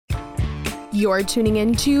You're tuning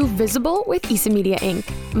into Visible with Isa Media Inc.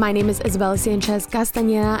 My name is Isabella Sanchez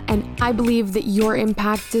Castañeda, and I believe that your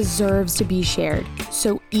impact deserves to be shared.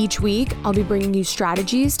 So each week, I'll be bringing you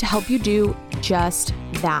strategies to help you do just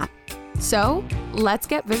that. So let's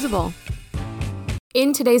get visible.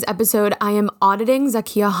 In today's episode, I am auditing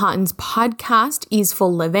ZAKIA'S podcast,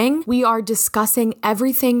 Easeful Living. We are discussing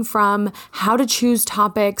everything from how to choose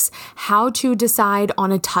topics, how to decide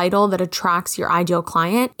on a title that attracts your ideal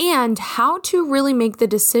client, and how to really make the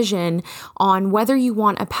decision on whether you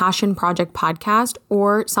want a passion project podcast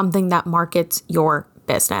or something that markets your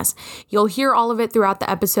business. You'll hear all of it throughout the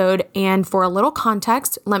episode, and for a little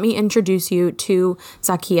context, let me introduce you to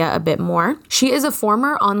Zakia a bit more. She is a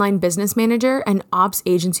former online business manager and ops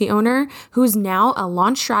agency owner who's now a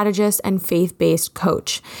launch strategist and faith-based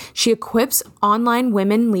coach. She equips online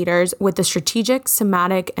women leaders with the strategic,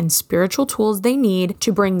 somatic, and spiritual tools they need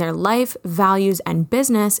to bring their life, values, and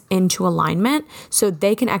business into alignment so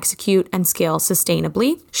they can execute and scale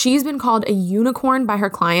sustainably. She's been called a unicorn by her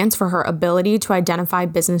clients for her ability to identify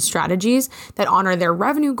business strategies that honor their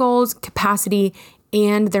revenue goals, capacity,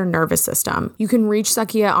 and their nervous system. You can reach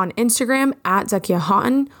Zakia on Instagram at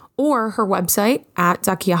ZAKIA or her website at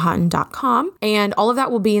ZAKIA'S.com. And all of that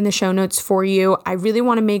will be in the show notes for you. I really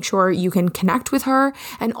want to make sure you can connect with her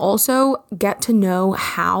and also get to know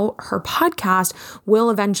how her podcast will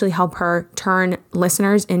eventually help her turn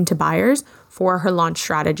listeners into buyers for her launch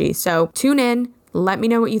strategy. So tune in. Let me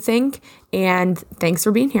know what you think, and thanks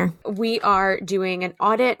for being here. We are doing an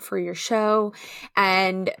audit for your show,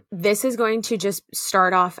 and this is going to just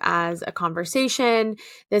start off as a conversation.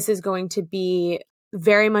 This is going to be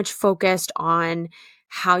very much focused on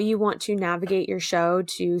how you want to navigate your show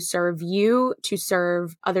to serve you, to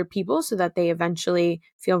serve other people so that they eventually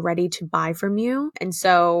feel ready to buy from you. And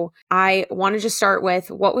so I want to just start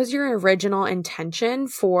with, what was your original intention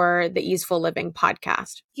for the Easeful Living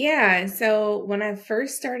podcast? Yeah. So when I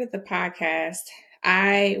first started the podcast,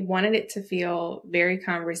 I wanted it to feel very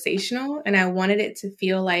conversational, and I wanted it to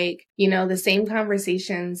feel like, the same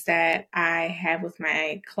conversations that I have with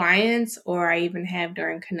my clients, or I even have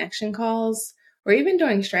during connection calls, or even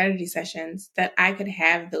during strategy sessions, that I could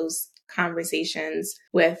have those conversations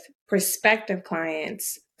with prospective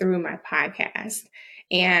clients through my podcast.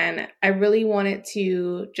 And I really wanted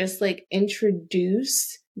to just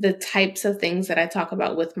introduce the types of things that I talk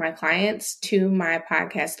about with my clients to my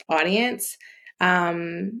podcast audience.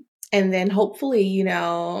 And then hopefully,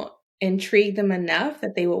 intrigue them enough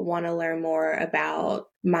that they would want to learn more about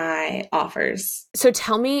my offers. So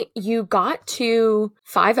tell me, you got to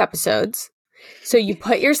 5 episodes. So you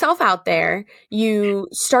put yourself out there, you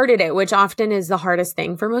started it, which often is the hardest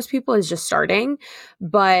thing for most people, is just starting.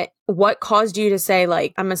 But what caused you to say,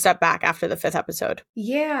 I'm going to step back after the 5th episode?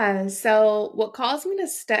 Yeah. So what caused me to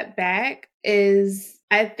step back is,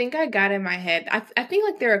 I think I got in my head. I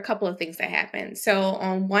think there are a couple of things that happened. So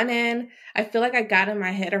on one end, I feel like I got in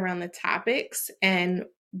my head around the topics and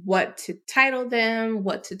what to title them,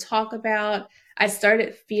 what to talk about. I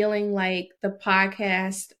started feeling like the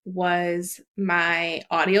podcast was my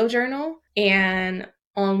audio journal. And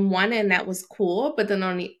on one end, that was cool. But then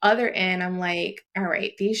on the other end, I'm like, all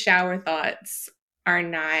right, these shower thoughts are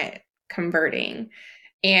not converting.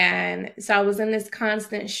 And so I was in this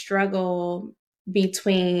constant struggle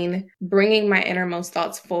between bringing my innermost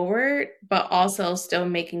thoughts forward, but also still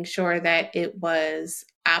making sure that it was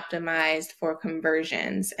optimized for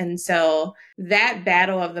conversions. And so that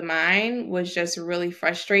battle of the mind was just really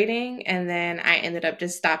frustrating. And then I ended up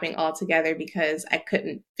just stopping altogether because I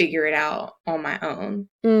couldn't figure it out on my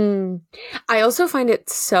own. I also find it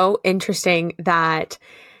so interesting that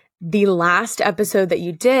the last episode that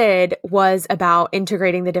you did was about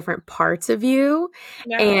integrating the different parts of you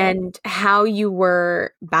and how you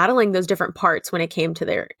were battling those different parts when it came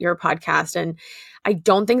to your podcast. And I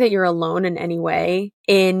don't think that you're alone in any way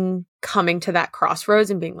in coming to that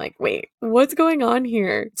crossroads and being like, wait, what's going on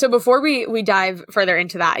here? So before we dive further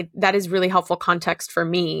into that, that is really helpful context for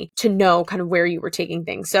me to know kind of where you were taking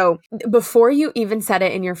things. So before you even said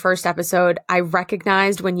it in your first episode, I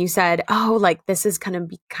recognized when you said, this is going to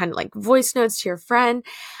be kind of like voice notes to your friend.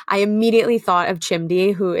 I immediately thought of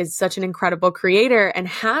Chimdi, who is such an incredible creator and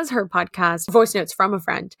has her podcast, Voice Notes from a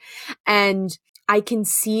Friend. And I can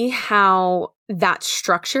see how that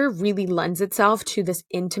structure really lends itself to this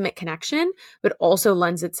intimate connection, but also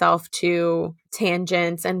lends itself to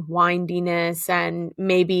tangents and windiness and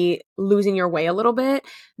maybe losing your way a little bit,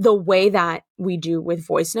 the way that we do with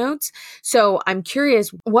voice notes. So I'm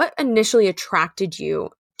curious, what initially attracted you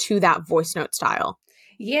to that voice note style?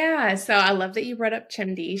 Yeah, so I love that you brought up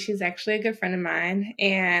Chimdi. She's actually a good friend of mine,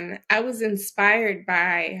 and I was inspired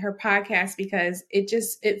by her podcast because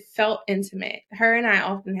it felt intimate. Her and I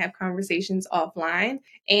often have conversations offline,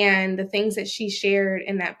 and the things that she shared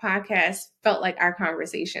in that podcast felt like our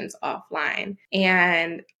conversations offline.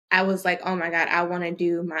 And I was like, "Oh my God, I want to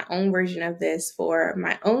do my own version of this for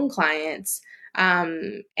my own clients."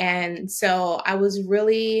 And so I was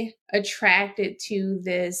really attracted to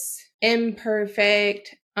this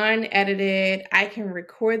imperfect, unedited, I can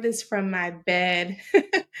record this from my bed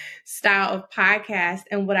style of podcast.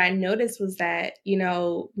 And what I noticed was that,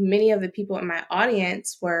 many of the people in my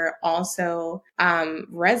audience were also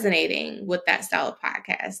resonating with that style of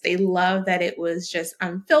podcast. They loved that it was just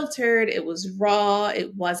unfiltered, it was raw,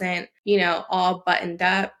 it wasn't, all buttoned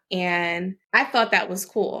up. And I thought that was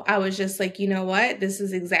cool. I was just like, you know what? This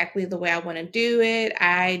is exactly the way I want to do it.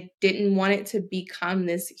 I didn't want it to become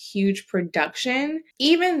this huge production,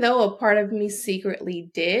 even though a part of me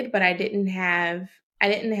secretly did, but I didn't have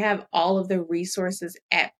all of the resources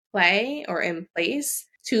at play or in place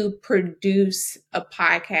to produce a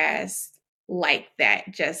podcast like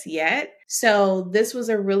that just yet. So this was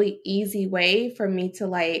a really easy way for me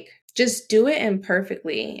to just do it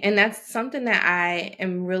imperfectly. And that's something that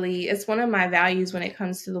it's one of my values when it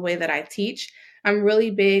comes to the way that I teach. I'm really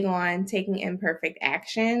big on taking imperfect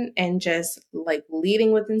action and just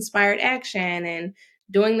leading with inspired action and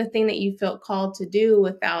doing the thing that you felt called to do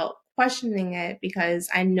without questioning it, because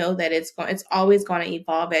I know that it's always going to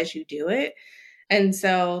evolve as you do it. And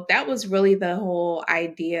so that was really the whole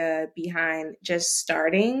idea behind just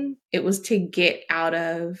starting. It was to get out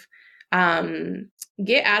of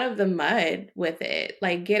the mud with it,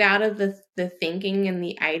 get out of the thinking and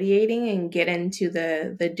the ideating and get into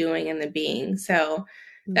the doing and the being. So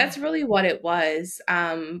that's really what it was.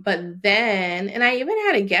 But then, and I even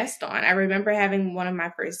had a guest on. I remember having one of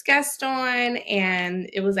my first guests on, and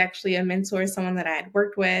it was actually a mentor, someone that I had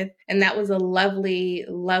worked with. And that was a lovely,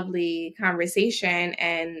 lovely conversation.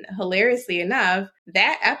 And hilariously enough,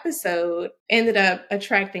 that episode ended up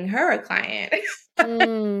attracting her a client.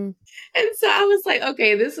 And so I was like,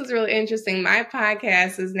 okay, this is really interesting. My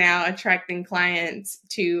podcast is now attracting clients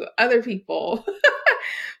to other people.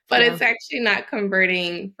 But it's actually not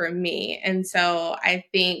converting for me. And so I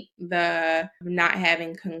think the not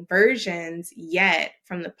having conversions yet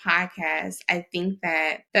from the podcast, I think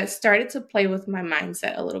that started to play with my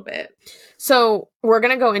mindset a little bit. So we're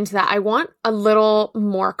going to go into that. I want a little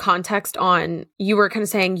more context on, you were kind of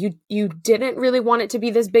saying you didn't really want it to be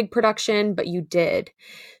this big production, but you did.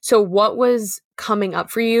 So what was coming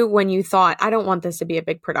up for you when you thought, I don't want this to be a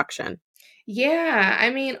big production? Yeah, I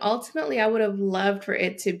mean, ultimately, I would have loved for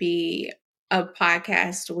it to be a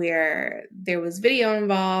podcast where there was video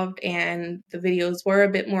involved and the videos were a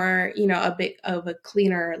bit more, a bit of a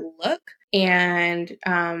cleaner look. And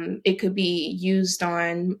it could be used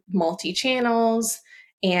on multi-channels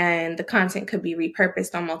and the content could be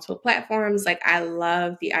repurposed on multiple platforms. I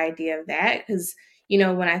love the idea of that because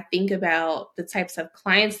when I think about the types of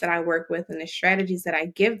clients that I work with and the strategies that I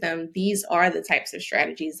give them, these are the types of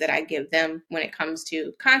strategies that I give them when it comes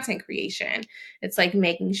to content creation. It's like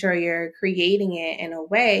making sure you're creating it in a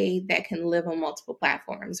way that can live on multiple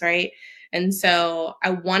platforms, right? And so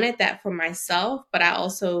I wanted that for myself, but I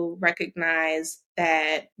also recognized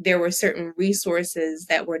that there were certain resources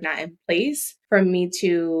that were not in place for me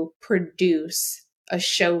to produce a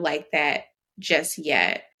show like that just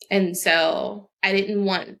yet. And so I didn't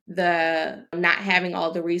want the not having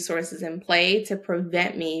all the resources in play to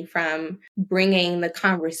prevent me from bringing the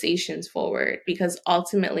conversations forward, because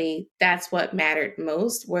ultimately that's what mattered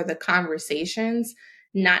most, were the conversations,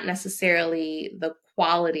 not necessarily the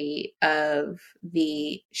quality of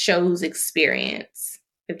the show's experience,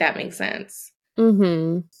 if that makes sense.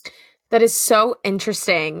 Mm-hmm. That is so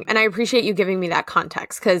interesting. And I appreciate you giving me that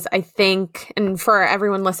context, because I think, and for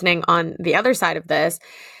everyone listening on the other side of this,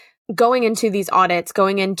 going into these audits,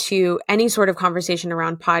 going into any sort of conversation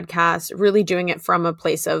around podcasts, really doing it from a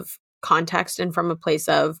place of context and from a place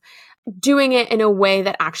of doing it in a way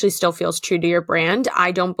that actually still feels true to your brand.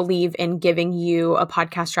 I don't believe in giving you a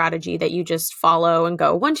podcast strategy that you just follow and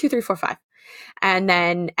go 1, 2, 3, 4, 5. And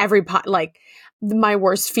then my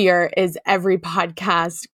worst fear is every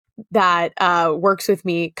podcast that works with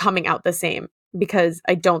me coming out the same, because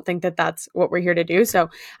I don't think that that's what we're here to do. So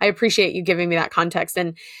I appreciate you giving me that context.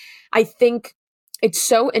 And I think it's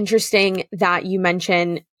so interesting that you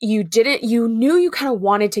mentioned you knew you kind of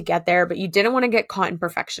wanted to get there, but you didn't want to get caught in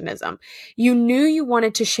perfectionism. You knew you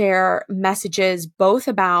wanted to share messages both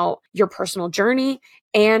about your personal journey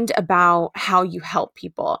and about how you help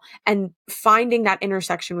people. And finding that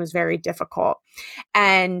intersection was very difficult.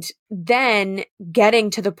 And then getting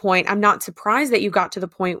to the point, I'm not surprised that you got to the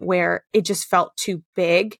point where it just felt too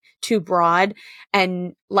big, too broad,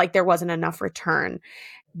 and like there wasn't enough return.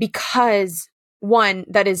 Because one,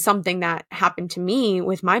 that is something that happened to me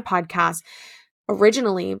with my podcast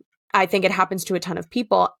originally. I think it happens to a ton of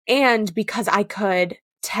people. And because I could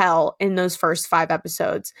tell in those first 5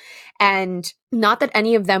 episodes, and not that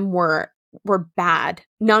any of them were bad.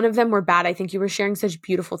 None of them were bad. I think you were sharing such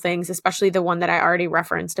beautiful things, especially the one that I already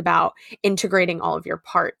referenced about integrating all of your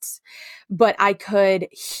parts. But I could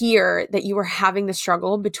hear that you were having the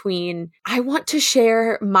struggle between, I want to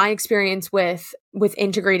share my experience with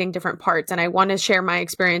integrating different parts. And I want to share my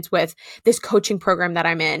experience with this coaching program that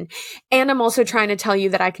I'm in. And I'm also trying to tell you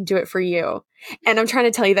that I can do it for you. And I'm trying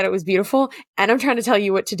to tell you that it was beautiful. And I'm trying to tell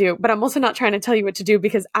you what to do. But I'm also not trying to tell you what to do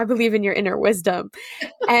because I believe in your inner wisdom.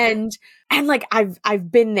 And like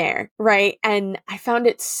I've been there, right? And I found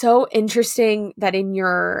it so interesting that in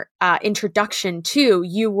your introduction too,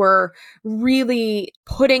 you were really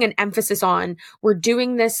putting an emphasis on, we're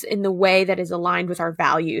doing this in the way that is aligned with our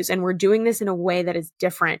values, and we're doing this in a way that is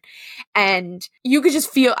different. And you could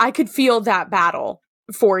just I could feel that battle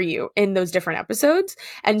for you in those different episodes.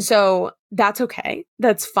 And so that's okay.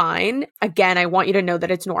 That's fine. Again, I want you to know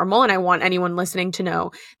that it's normal. And I want anyone listening to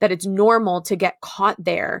know that it's normal to get caught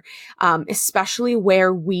there, especially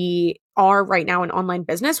where we are right now in online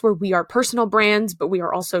business, where we are personal brands, but we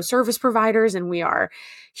are also service providers, and we are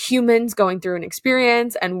humans going through an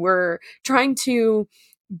experience, and we're trying to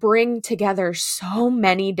bring together so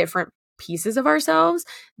many different pieces of ourselves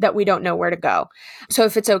that we don't know where to go. So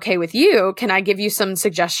if it's okay with you, can I give you some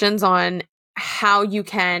suggestions on how you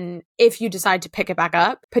can, if you decide to pick it back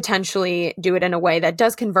up, potentially do it in a way that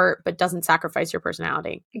does convert, but doesn't sacrifice your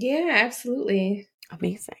personality? Yeah, absolutely.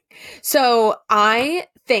 Amazing. So I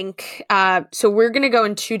think, so we're going to go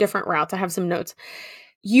in 2 different routes. I have some notes.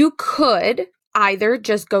 You could either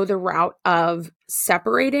just go the route of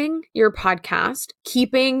separating your podcast,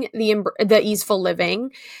 keeping the Easeful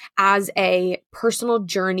Living as a personal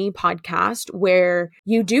journey podcast where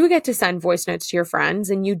you do get to send voice notes to your friends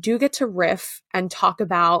and you do get to riff and talk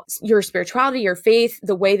about your spirituality, your faith,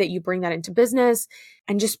 the way that you bring that into business,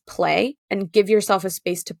 and just play and give yourself a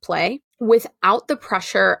space to play without the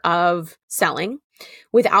pressure of selling,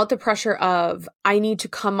 without the pressure of, I need to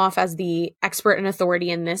come off as the expert and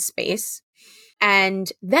authority in this space.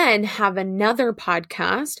 And then have another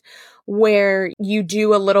podcast where you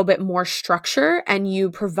do a little bit more structure and you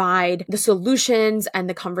provide the solutions and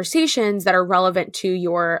the conversations that are relevant to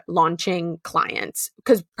your launching clients.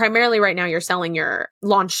 Because primarily right now you're selling your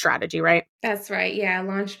launch strategy, right? That's right. Yeah.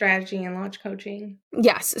 Launch strategy and launch coaching.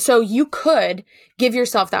 Yes. So you could give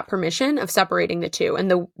yourself that permission of separating the two. And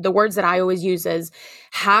the words that I always use is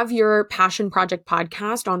have your passion project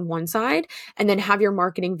podcast on one side and then have your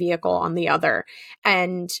marketing vehicle on the other,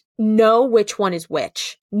 and know which one is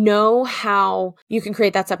which. Know how you can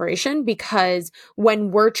create that separation, because when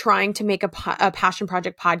we're trying to make a passion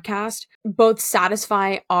project podcast, both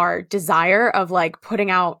satisfy our desire of like putting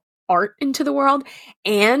out art into the world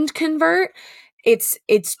and convert, it's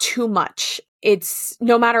too much. It's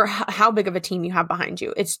no matter how big of a team you have behind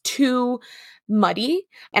you, it's too muddy.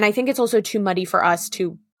 And I think it's also too muddy for us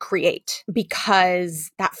to create,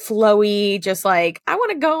 because that flowy, just like, I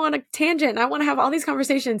want to go on a tangent, I want to have all these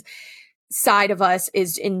conversations side of us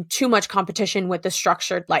is in too much competition with the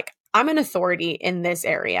structured, like, I'm an authority in this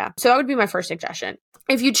area. So that would be my first suggestion.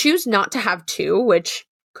 If you choose not to have 2, which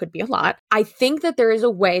could be a lot, I think that there is a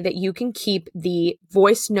way that you can keep the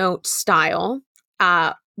voice note style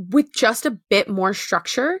with just a bit more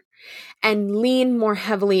structure and lean more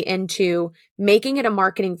heavily into making it a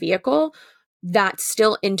marketing vehicle that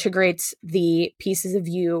still integrates the pieces of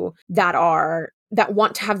you that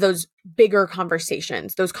want to have those bigger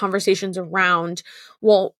conversations, those conversations around,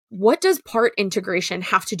 well, what does part integration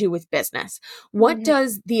have to do with business? What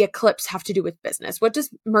does the eclipse have to do with business? What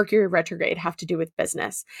does Mercury retrograde have to do with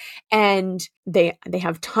business? And they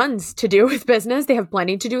have tons to do with business. They have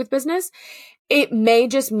plenty to do with business. It may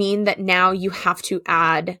just mean that now you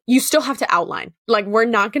still have to outline. Like, we're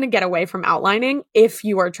not going to get away from outlining if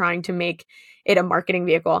you are trying to make it a marketing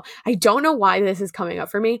vehicle. I don't know why this is coming up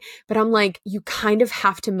for me, but I'm like, you kind of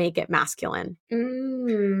have to make it masculine.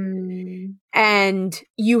 And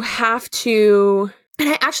you have to, and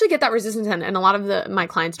I actually get that resistance, and a lot of my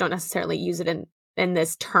clients don't necessarily use it in in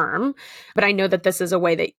this term, but I know that this is a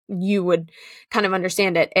way that you would kind of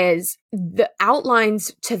understand it, is the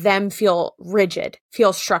outlines to them feel rigid,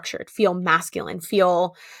 feel structured, feel masculine,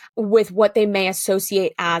 feel with what they may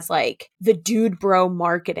associate as like the dude bro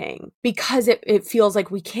marketing, because it feels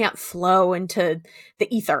like we can't flow into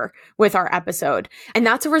the ether with our episode. And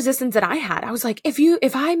that's a resistance that I had. I was like,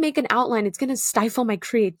 if I make an outline, it's going to stifle my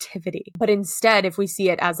creativity. But instead, if we see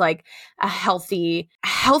it as like a healthy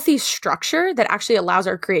structure that actually allows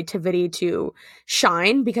our creativity to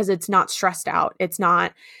shine, because it's not stressed out. It's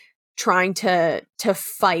not trying to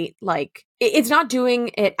fight, like it's not doing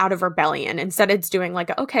it out of rebellion. Instead, it's doing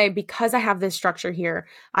like, okay, because I have this structure here,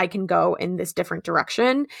 I can go in this different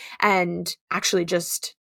direction and actually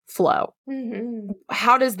just flow. Mm-hmm.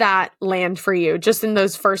 How does that land for you, just in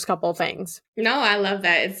those first couple things? No, I love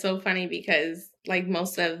that. It's so funny because like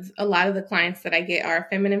a lot of the clients that I get are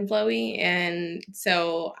feminine flowy. And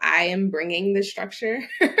so I am bringing the structure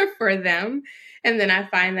for them. And then I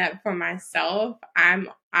find that for myself,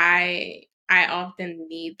 I often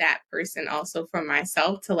need that person also for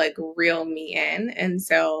myself to like reel me in. And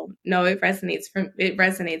so no, it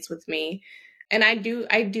resonates with me. And I do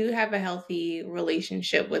have a healthy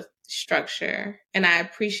relationship with structure, and I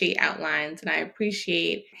appreciate outlines, and I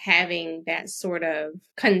appreciate having that sort of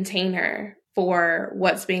container for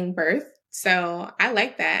what's being birthed. So I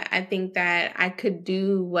like that. I think that I could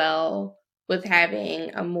do well with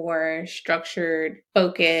having a more structured,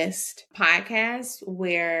 focused podcast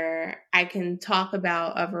where I can talk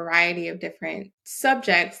about a variety of different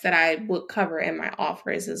subjects that I would cover in my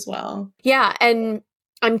offers as well. Yeah. And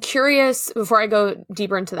I'm curious, before I go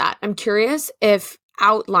deeper into that, I'm curious if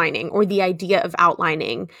outlining, or the idea of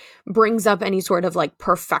outlining, brings up any sort of like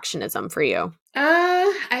perfectionism for you.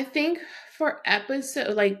 I think per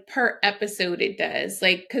episode it does,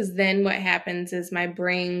 like, because then what happens is my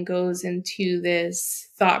brain goes into this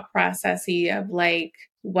thought processy of like,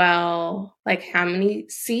 well, like how many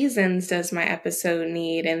seasons does my episode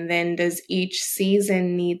need? And then does each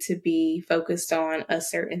season need to be focused on a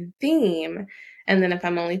certain theme? And then if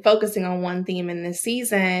I'm only focusing on one theme in this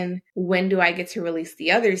season, when do I get to release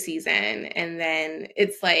the other season? And then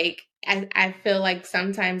it's like, I feel like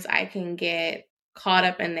sometimes I can get caught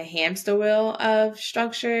up in the hamster wheel of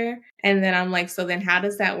structure. And then I'm like, so then how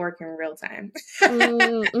does that work in real time?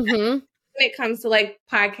 Mm-hmm. When it comes to like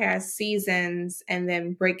podcast seasons, and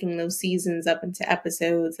then breaking those seasons up into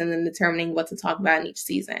episodes, and then determining what to talk about in each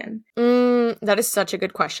season. That is such a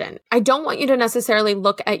good question. I don't want you to necessarily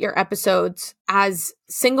look at your episodes as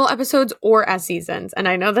single episodes or as seasons. And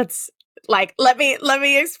I know that's like, let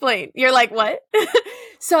me explain. You're like, what?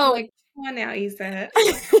 So like, come on now, Issa.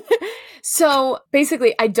 So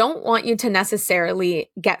basically, I don't want you to necessarily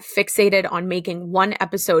get fixated on making one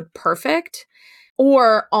episode perfect,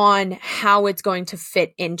 or on how it's going to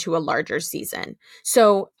fit into a larger season.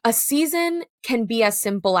 So a season can be as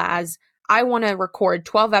simple as, I want to record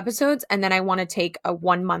 12 episodes and then I want to take a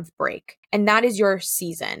 1-month break. And that is your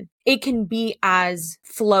season. It can be as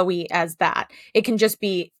flowy as that. It can just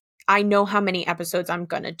be, I know how many episodes I'm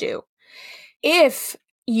going to do. If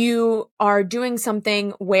you are doing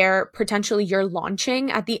something where potentially you're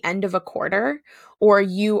launching at the end of a quarter, or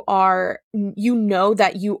you know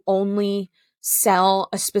that you only sell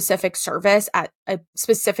a specific service at a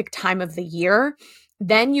specific time of the year,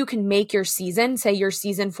 then you can make your season, say your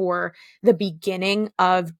season for the beginning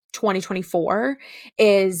of 2024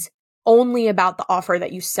 is only about the offer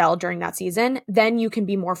that you sell during that season. Then you can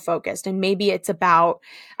be more focused. And maybe it's about,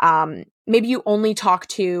 maybe you only talk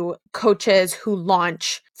to coaches who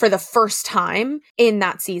launch for the first time in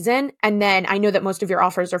that season. And then I know that most of your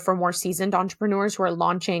offers are for more seasoned entrepreneurs who are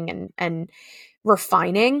launching and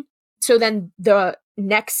refining. So then the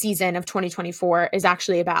next season of 2024 is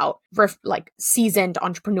actually about like seasoned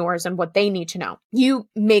entrepreneurs and what they need to know. You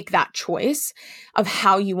make that choice of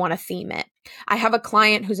how you want to theme it. I have a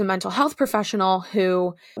client who's a mental health professional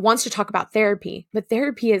who wants to talk about therapy, but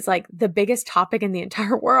therapy is like the biggest topic in the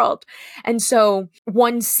entire world. And so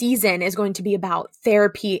one season is going to be about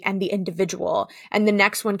therapy and the individual, and the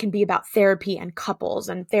next one can be about therapy and couples,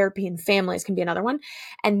 and therapy and families can be another one.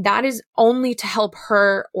 And that is only to help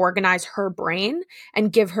her organize her brain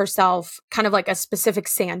and give herself kind of like a specific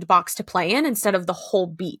sandbox to play in instead of the whole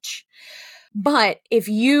beach. But if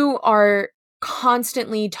you are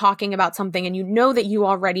constantly talking about something and you know that you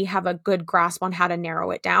already have a good grasp on how to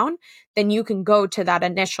narrow it down, then you can go to that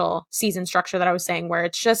initial season structure that I was saying, where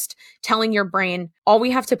it's just telling your brain, all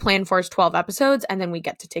we have to plan for is 12 episodes, and then we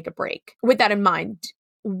get to take a break. With that in mind,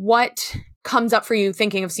 what comes up for you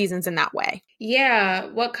thinking of seasons in that way? Yeah,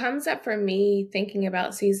 what comes up for me thinking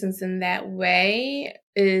about seasons in that way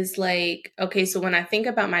is like, okay, so when I think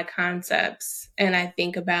about my concepts and I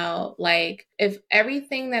think about like if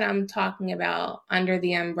everything that I'm talking about under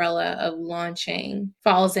the umbrella of launching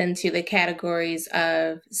falls into the categories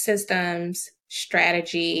of systems,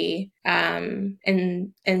 strategy, and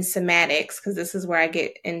somatics, because this is where I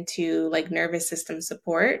get into like nervous system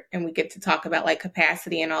support and we get to talk about like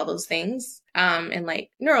capacity and all those things. And like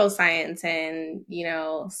neuroscience and, you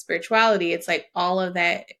know, spirituality, it's like all of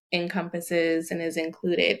that encompasses and is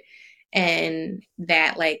included in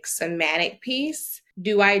that like somatic piece.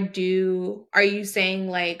 Are you saying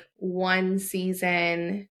like one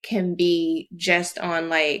season can be just on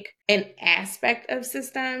like an aspect of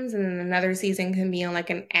systems and then another season can be on like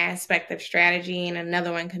an aspect of strategy and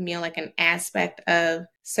another one can be on like an aspect of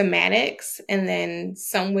somatics, and then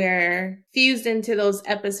somewhere fused into those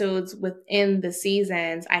episodes within the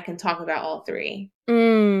seasons, I can talk about all three?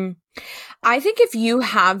 I think if you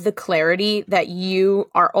have the clarity that you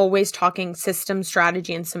are always talking system,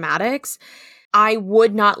 strategy, and somatics, I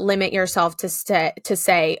would not limit yourself to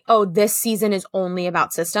say, oh, this season is only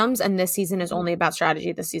about systems and this season is only about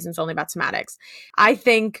strategy. This season's only about somatics. I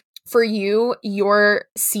think for you, your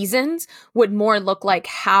seasons would more look like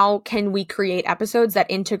how can we create episodes that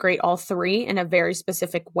integrate all three in a very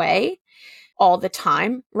specific way all the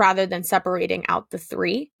time rather than separating out the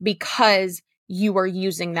three, because you are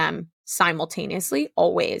using them simultaneously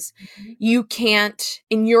always. You can't,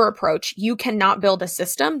 in your approach, you cannot build a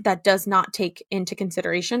system that does not take into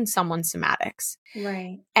consideration someone's somatics.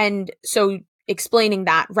 Right. And so explaining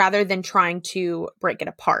that rather than trying to break it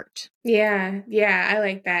apart. Yeah, I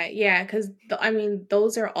like that. Yeah, because I mean,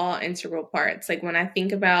 those are all integral parts. Like when I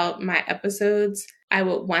think about my episodes, I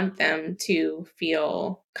would want them to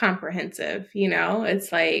feel comprehensive. You know,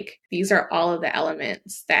 it's like these are all of the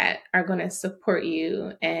elements that are going to support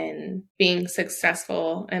you in being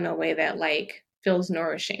successful in a way that like feels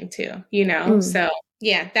nourishing too, you know? So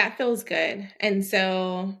yeah, that feels good. And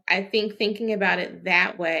so I think thinking about it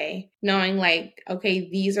that way, knowing like, okay,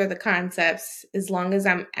 these are the concepts, as long as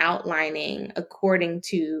I'm outlining according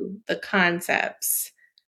to the concepts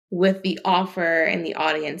with the offer and the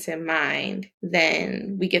audience in mind,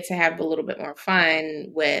 then we get to have a little bit more fun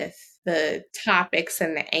with the topics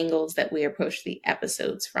and the angles that we approach the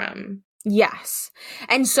episodes from. Yes.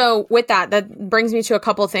 And so with that brings me to a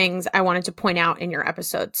couple things I wanted to point out in your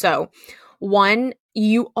episode. So one,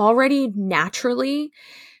 you already naturally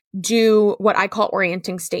do what I call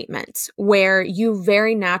orienting statements, where you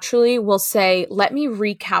very naturally will say, let me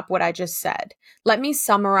recap what I just said. Let me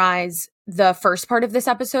summarize the first part of this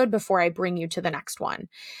episode before I bring you to the next one.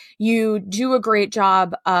 You do a great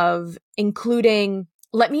job of including,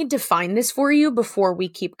 let me define this for you before we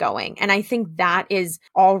keep going. And I think that is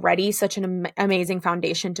already such an amazing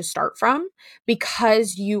foundation to start from,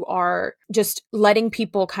 because you are just letting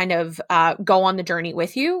people kind of go on the journey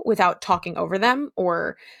with you without talking over them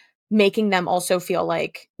or making them also feel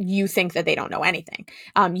like you think that they don't know anything.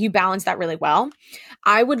 You balance that really well.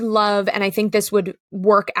 I would love, and I think this would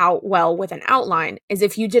work out well with an outline, is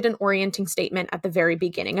if you did an orienting statement at the very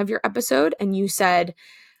beginning of your episode and you said,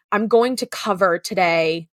 I'm going to cover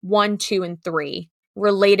today 1, 2, and 3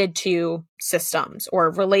 related to systems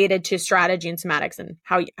or related to strategy and somatics and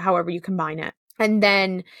however you combine it. And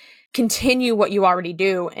then continue what you already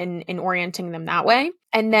do in orienting them that way.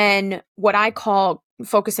 And then what I call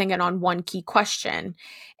focusing in on one key question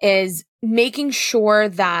is making sure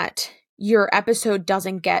that your episode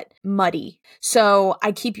doesn't get muddy. So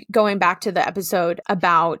I keep going back to the episode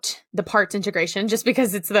about the parts integration just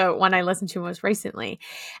because it's the one I listened to most recently.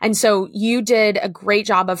 And so you did a great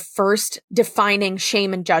job of first defining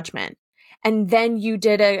shame and judgment. And then you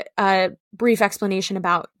did a brief explanation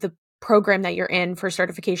about the program that you're in for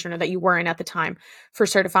certification, or that you were in at the time for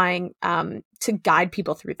certifying, to guide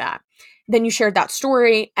people through that. Then you shared that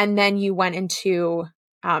story, and then you went into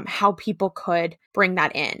how people could bring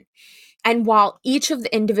that in. And while each of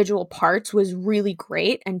the individual parts was really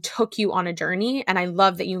great and took you on a journey, and I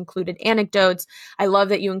love that you included anecdotes, I love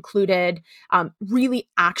that you included really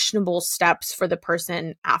actionable steps for the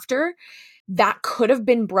person after, that could have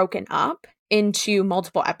been broken up into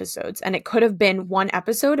multiple episodes. And it could have been one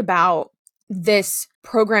episode about this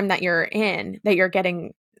program that you're in, that you're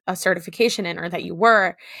getting a certification in, or that you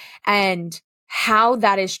were, and how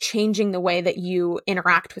that is changing the way that you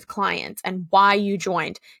interact with clients and why you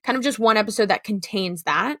joined. Kind of just one episode that contains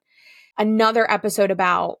that. Another episode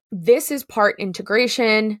about, this is part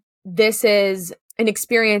integration. This is an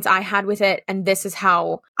experience I had with it, and this is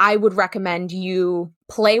how I would recommend you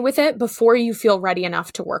play with it before you feel ready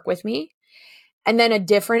enough to work with me. And then a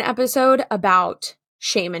different episode about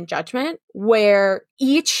shame and judgment, where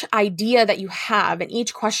each idea that you have and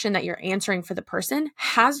each question that you're answering for the person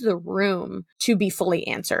has the room to be fully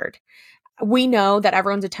answered. We know that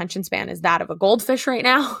everyone's attention span is that of a goldfish right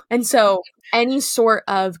now. And so any sort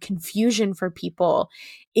of confusion for people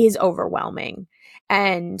is overwhelming.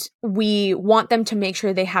 And we want them to make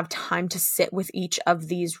sure they have time to sit with each of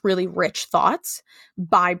these really rich thoughts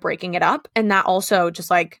by breaking it up. And that also just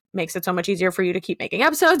like makes it so much easier for you to keep making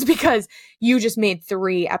episodes because you just made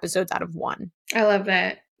 3 episodes out of 1. I love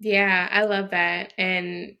that. Yeah, I love that.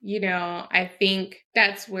 And, I think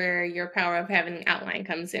that's where your power of having an outline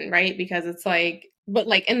comes in, right? Because it's like, but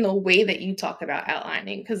like in the way that you talk about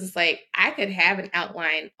outlining, because it's like I could have an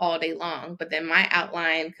outline all day long, but then my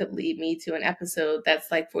outline could lead me to an episode that's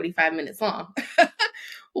like 45 minutes long,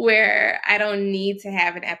 where I don't need to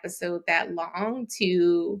have an episode that long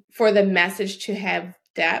for the message to have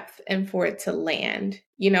depth and for it to land.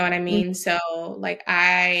 You know what I mean? So like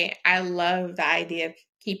I love the idea of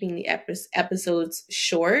keeping the episodes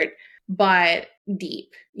short but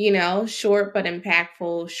deep, short but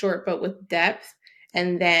impactful, short but with depth.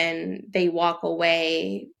 And then they walk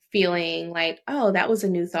away feeling like, oh, that was a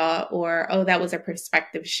new thought, or oh, that was a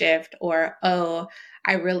perspective shift, or oh,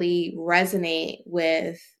 I really resonate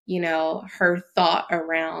with, her thought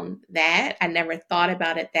around that. I never thought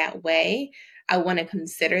about it that way. I want to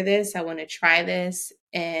consider this. I want to try this.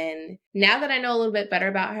 And now that I know a little bit better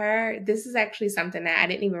about her, this is actually something that I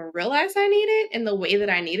didn't even realize I needed in the way that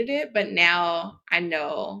I needed it. But now I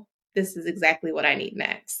know this is exactly what I need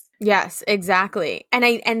next. Yes, exactly.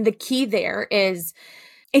 And the key there is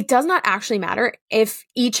it does not actually matter if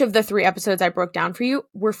each of the 3 episodes I broke down for you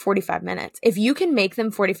were 45 minutes. If you can make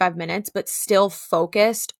them 45 minutes, but still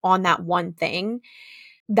focused on that one thing,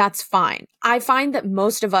 that's fine. I find that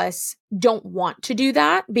most of us don't want to do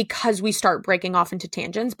that because we start breaking off into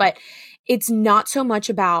tangents, but it's not so much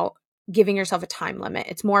about giving yourself a time limit.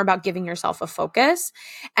 It's more about giving yourself a focus.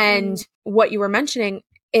 And what you were mentioning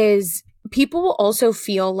is people will also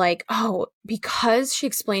feel like, oh, because she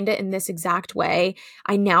explained it in this exact way,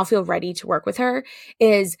 I now feel ready to work with her.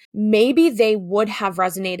 Is maybe they would have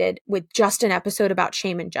resonated with just an episode about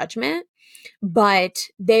shame and judgment, but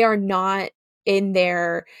they are not in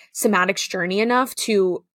their somatics journey enough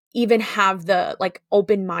to even have the like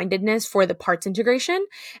open-mindedness for the parts integration.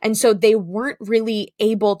 And so they weren't really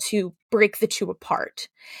able to break the 2 apart.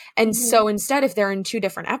 And so instead, if they're in 2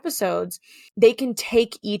 different episodes, they can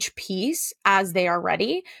take each piece as they are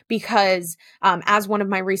ready. Because as one of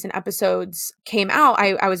my recent episodes came out,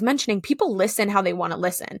 I was mentioning people listen how they want to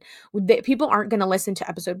listen. People aren't going to listen to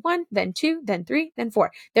episode 1, then 2, then 3, then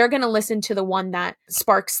 4. They're going to listen to the one that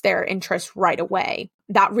sparks their interest right away.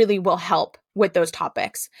 That really will help with those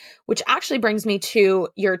topics, which actually brings me to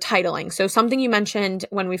your titling. So something you mentioned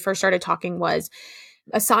when we first started talking was,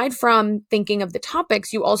 aside from thinking of the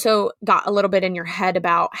topics, you also got a little bit in your head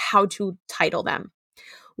about how to title them.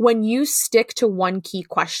 When you stick to one key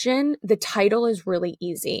question, the title is really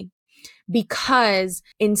easy. Because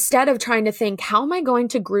instead of trying to think, how am I going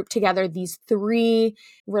to group together these 3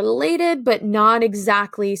 related but not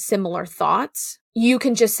exactly similar thoughts? You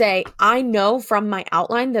can just say, I know from my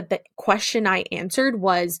outline that the question I answered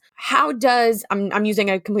was, I'm using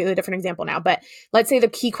a completely different example now, but let's say the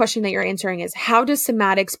key question that you're answering is, how does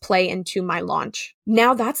somatics play into my launch?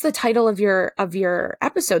 Now that's the title of your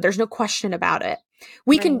episode. There's no question about it.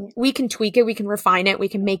 We can tweak it. We can refine it. We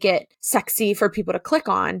can make it sexy for people to click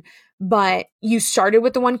on. But you started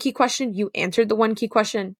with the one key question. You answered the one key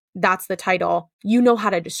question. That's the title. You know how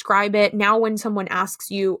to describe it. Now, when someone asks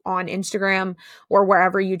you on Instagram or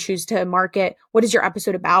wherever you choose to market, what is your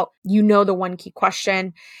episode about? You know the one key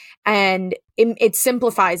question. And it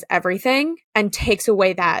simplifies everything and takes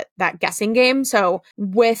away that guessing game. So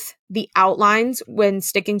with the outlines, when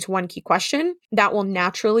sticking to one key question, that will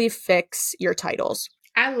naturally fix your titles.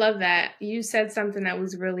 I love that. You said something that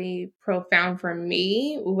was really profound for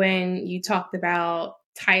me when you talked about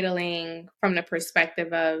titling from the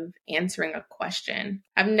perspective of answering a question.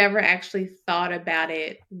 I've never actually thought about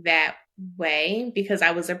it that way because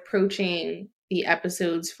I was approaching the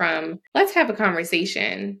episodes from, let's have a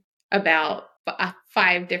conversation about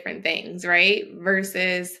 5 different things, right?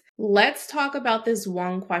 Versus let's talk about this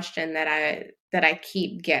one question that I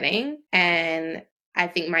keep getting, and I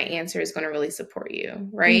think my answer is going to really support you,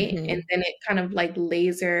 right? Mm-hmm. And then it kind of like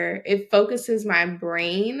it focuses my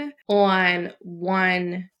brain on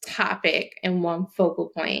one topic and one focal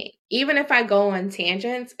point. Even if I go on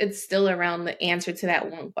tangents, it's still around the answer to that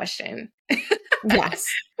one question. Yes.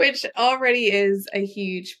 Which already is a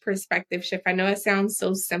huge perspective shift. I know it sounds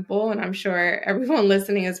so simple, and I'm sure everyone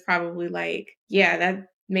listening is probably like, yeah, that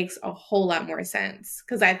makes a whole lot more sense.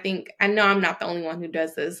 Because I know I'm not the only one who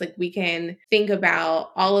does this. Like, we can think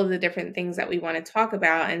about all of the different things that we want to talk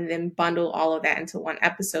about and then bundle all of that into one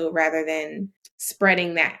episode rather than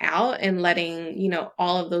spreading that out and letting,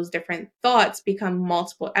 all of those different thoughts become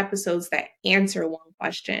multiple episodes that answer one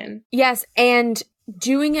question. Yes. And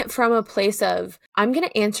doing it from a place of, I'm going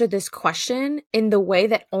to answer this question in the way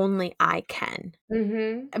that only I can.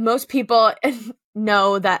 Mm-hmm. Most people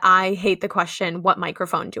know that I hate the question, what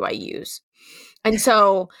microphone do I use? And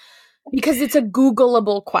so, because it's a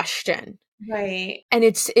Googleable question. Right. And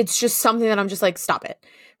it's just something that I'm just like, stop it.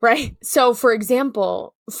 Right. So for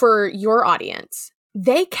example, for your audience,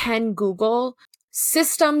 they can Google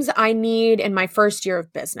systems I need in my first year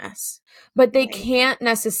of business, but they can't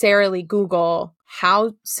necessarily Google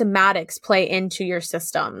how semantics play into your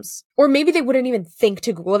systems. Or maybe they wouldn't even think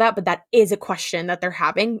to Google that, but that is a question that they're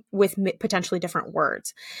having with potentially different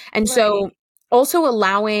words. And so also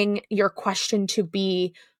allowing your question to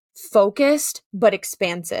be focused but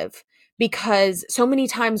expansive. Because so many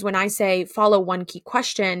times when I say follow one key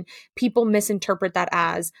question, people misinterpret that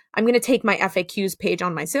as I'm going to take my FAQs page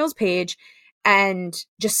on my sales page and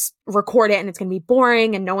just record it and it's going to be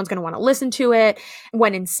boring and no one's going to want to listen to it.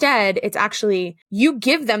 When instead it's actually you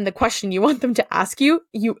give them the question you want them to ask you,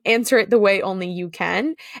 you answer it the way only you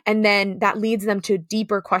can. And then that leads them to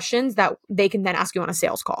deeper questions that they can then ask you on a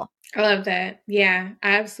sales call. I love that. Yeah,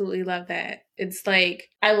 I absolutely love that. It's like,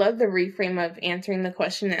 I love the reframe of answering the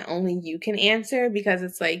question that only you can answer, because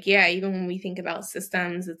it's like, yeah, even when we think about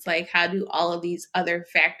systems, it's like, how do all of these other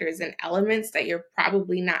factors and elements that you're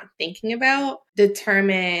probably not thinking about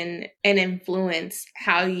determine and influence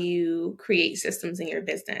how you create systems in your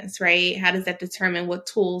business, right? How does that determine what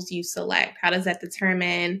tools you select? How does that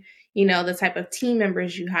determine the type of team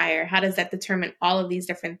members you hire? How does that determine all of these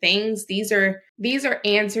different things? These are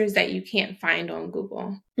answers that you can't find on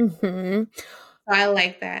Google. Mm-hmm. I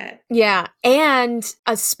like that. Yeah. And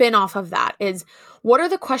a spin-off of that is, what are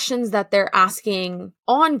the questions that they're asking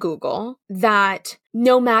on Google that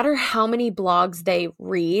no matter how many blogs they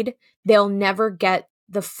read, they'll never get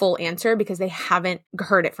the full answer because they haven't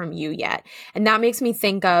heard it from you yet. And that makes me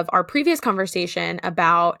think of our previous conversation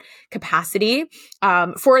about capacity.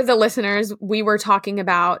 For the listeners, we were talking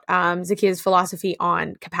about ZAKIA'S philosophy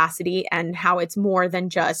on capacity and how it's more than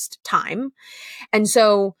just time. And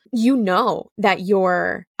so that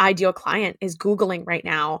your ideal client is Googling right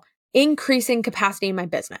now, increasing capacity in my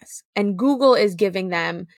business. And Google is giving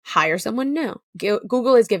them hire someone new.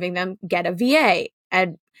 Google is giving them get a VA,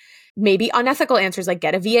 and maybe unethical answers like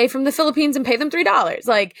get a VA from the Philippines and pay them $3.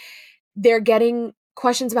 Like, they're getting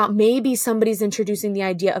questions about maybe somebody's introducing the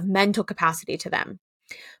idea of mental capacity to them.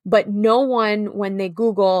 But no one, when they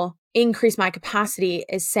Google increase my capacity,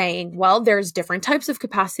 is saying, well, there's different types of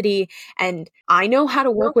capacity and I know how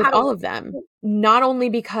to work with all of them. Not only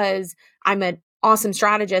because I'm an awesome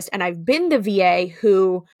strategist and I've been the VA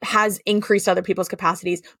who has increased other people's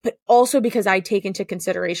capacities, but also because I take into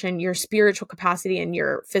consideration your spiritual capacity and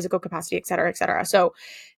your physical capacity, et cetera, et cetera. So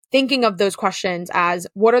thinking of those questions as,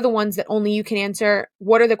 what are the ones that only you can answer?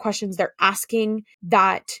 What are the questions they're asking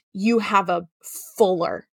that you have a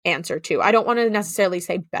fuller answer to? I don't want to necessarily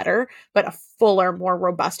say better, but a fuller, more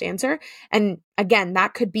robust answer. And again,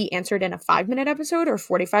 that could be answered in a 5-minute episode or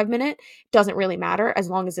 45-minute. Doesn't really matter as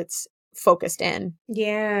long as it's focused in.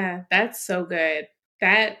 Yeah, that's so good.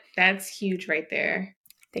 That's huge right there.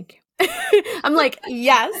 Thank you. I'm like,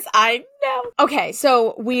 yes, I know. Okay,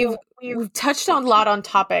 so we've touched on a lot on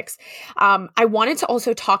topics. I wanted to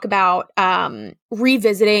also talk about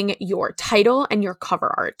revisiting your title and your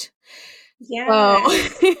cover art. Yeah,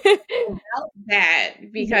 about that,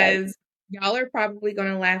 because y'all are probably going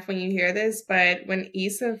to laugh when you hear this, but when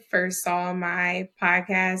Issa first saw my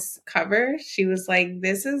podcast cover, she was like,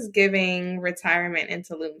 this is giving retirement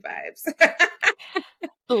into Loom vibes.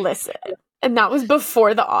 Listen. And that was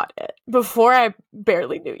before the audit, before I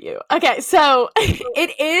barely knew you. Okay, so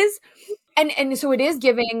it is, and so it is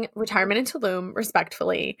giving retirement into Loom,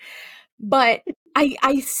 respectfully. But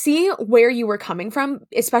I see where you were coming from,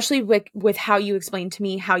 especially with how you explained to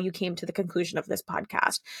me how you came to the conclusion of this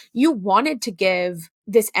podcast. You wanted to give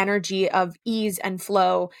this energy of ease and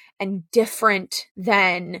flow and different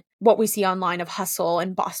than what we see online of hustle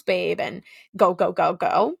and boss babe and go, go, go,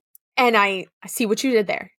 go. And I see what you did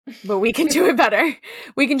there, but we can do it better.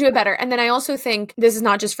 We can do it better. And then I also think this is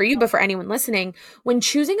not just for you, but for anyone listening, when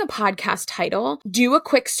choosing a podcast title, do a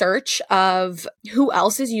quick search of who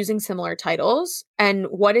else is using similar titles and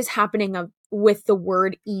what is happening with the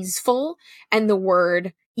word easeful and the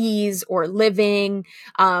word ease or living.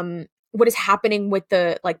 What is happening with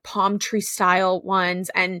the like palm tree style ones,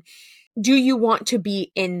 and do you want to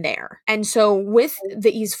be in there? And so with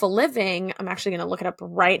the easeful living, I'm actually going to look it up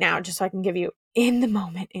right now just so I can give you in the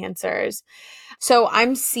moment answers. So I'm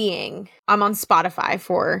on Spotify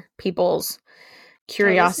for people's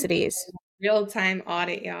curiosities. Real-time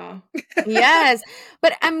audit, y'all. Yes.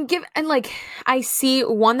 But I see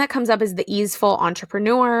one that comes up is the easeful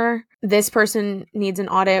entrepreneur. This person needs an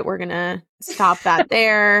audit. We're going to stop that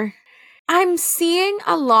there. I'm seeing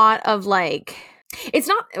a lot of like, it's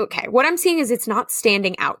not okay. What I'm seeing is it's not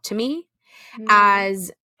standing out to me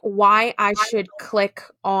as why I should click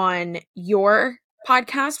on your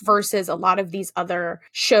podcast versus a lot of these other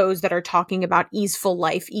shows that are talking about easeful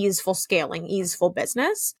life, easeful scaling, easeful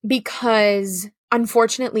business, because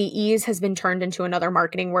unfortunately, ease has been turned into another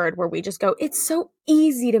marketing word where we just go, it's so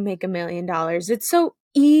easy to make $1 million. It's so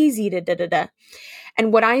easy to da da da.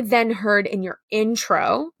 And what I then heard in your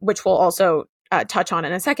intro, which we'll also touch on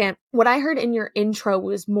in a second, what I heard in your intro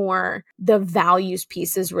was more the values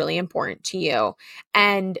piece is really important to you.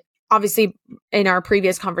 And obviously in our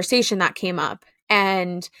previous conversation that came up.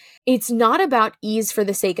 And it's not about ease for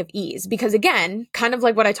the sake of ease, because again, kind of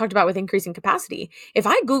like what I talked about with increasing capacity, if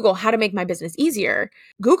I Google how to make my business easier,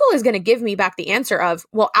 Google is going to give me back the answer of,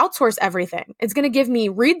 well, outsource everything. It's going to give me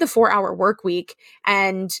read the 4-hour work week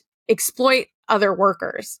and exploit other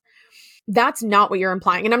workers. That's not what you're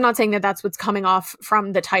implying. And I'm not saying that that's what's coming off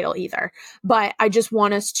from the title either, but I just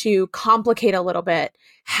want us to complicate a little bit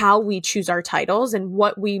how we choose our titles and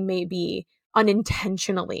what we may be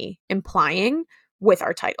unintentionally implying with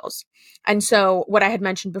our titles. And so what I had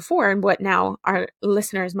mentioned before and what now our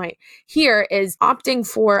listeners might hear is opting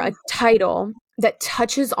for a title that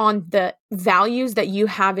touches on the values that you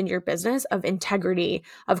have in your business of integrity,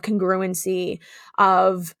 of congruency,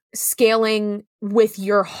 of scaling with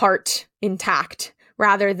your heart intact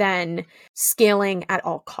rather than scaling at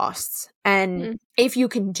all costs. And if you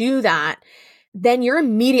can do that, then you're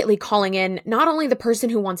immediately calling in not only the person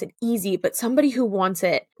who wants it easy, but somebody who wants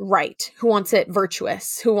it right, who wants it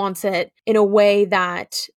virtuous, who wants it in a way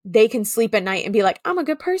that they can sleep at night and be like, I'm a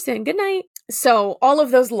good person. Good night. So all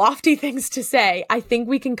of those lofty things to say, I think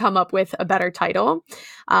we can come up with a better title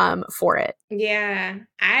for it. Yeah,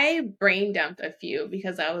 I brain dumped a few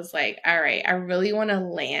because I was like, all right, I really want to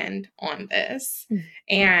land on this.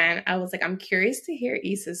 And I was like, I'm curious to hear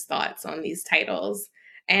Issa's thoughts on these titles.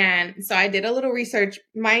 And so I did a little research.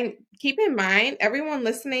 Keep in mind, everyone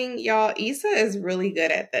listening, y'all, Issa is really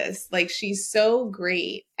good at this. Like, she's so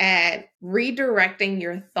great at redirecting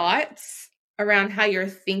your thoughts around how you're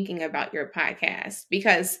thinking about your podcast,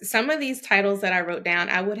 because some of these titles that I wrote down,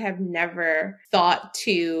 I would have never thought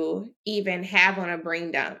to even have on a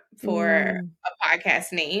brain dump for a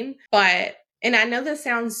podcast name. And I know this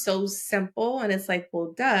sounds so simple and it's like,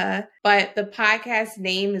 well, duh, but the podcast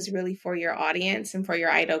name is really for your audience and for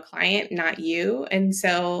your ideal client, not you. And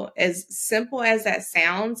so as simple as that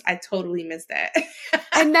sounds, I totally missed that.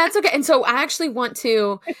 And that's okay. And so I actually want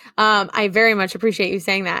to, I very much appreciate you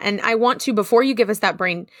saying that. And I want to, before you give us that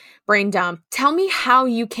brain dump, tell me how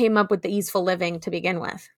you came up with the easeful living to begin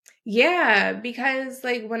with. Yeah, because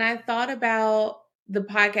like when I thought about the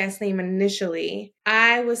podcast name initially,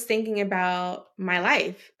 I was thinking about my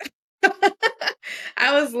life.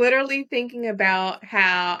 I was literally thinking about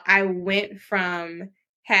how I went from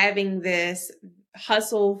having this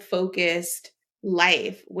hustle focused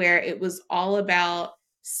life where it was all about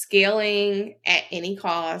scaling at any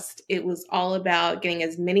cost. It was all about getting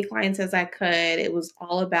as many clients as I could. It was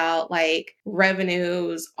all about like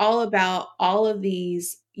revenues, all about all of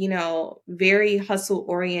these, very hustle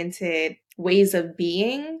oriented ways of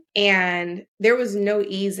being. And there was no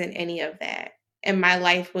ease in any of that. And my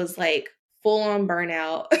life was like full on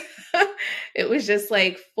burnout. It was just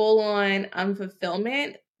like full on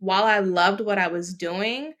unfulfillment. While I loved what I was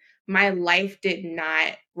doing, my life did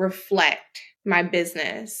not reflect my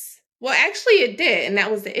business. Well, actually, it did. And that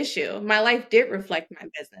was the issue. My life did reflect my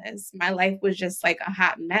business. My life was just like a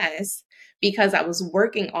hot mess because I was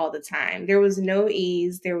working all the time. There was no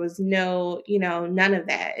ease. There was no, none of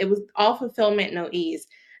that. It was all fulfillment, no ease.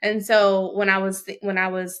 And so when I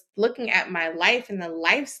was looking at my life and the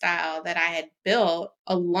lifestyle that I had built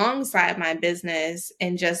alongside my business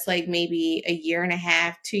in just like maybe a year and a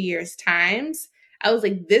half, 2 years times, I was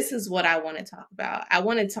like, this is what I want to talk about. I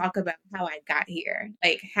want to talk about how I got here,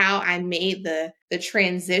 like how I made the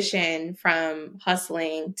transition from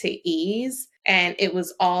hustling to ease. And it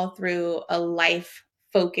was all through a lifestyle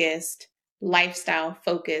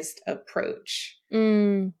focused approach.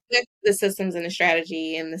 With the systems and the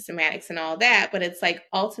strategy and the semantics and all that. But it's like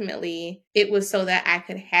ultimately it was so that I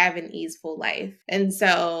could have an easeful life. And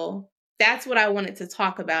so that's what I wanted to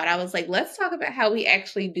talk about. I was like, let's talk about how we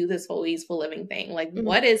actually do this whole easeful living thing. Like,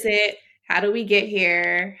 what is it? How do we get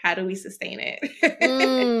here? How do we sustain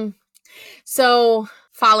it? So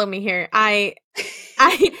follow me here. I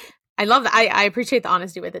love that. I appreciate the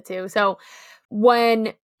honesty with it too. So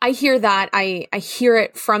when I hear that, I hear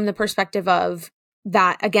it from the perspective of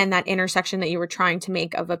that, again, that intersection that you were trying to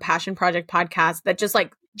make of a passion project podcast that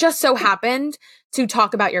just so happened to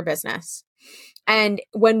talk about your business. And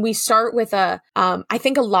when we start with I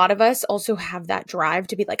think a lot of us also have that drive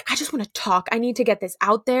to be like, I just want to talk. I need to get this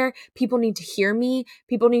out there. People need to hear me.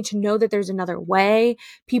 People need to know that there's another way.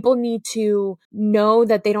 People need to know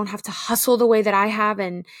that they don't have to hustle the way that I have.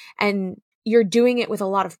 And you're doing it with a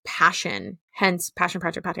lot of passion, hence Passion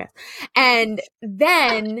Project Podcast. And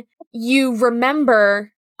then you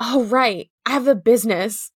remember, oh, right, I have a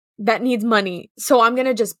business that needs money. So I'm going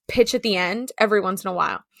to just pitch at the end every once in a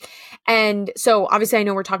while. And so obviously I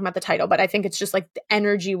know we're talking about the title, but I think it's just like the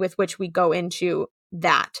energy with which we go into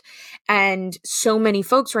that. And so many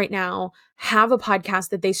folks right now have a podcast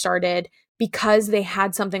that they started because they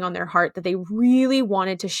had something on their heart that they really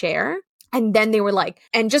wanted to share. And then they were like,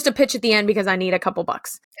 and just a pitch at the end because I need a couple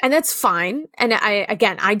bucks. And that's fine. And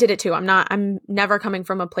I did it too. I'm never coming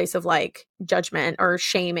from a place of like judgment or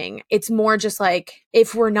shaming. It's more just like,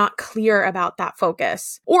 if we're not clear about that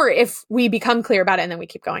focus, or if we become clear about it and then we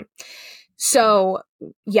keep going. So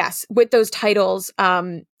yes, with those titles,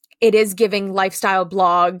 it is giving lifestyle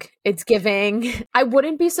blog. It's giving, I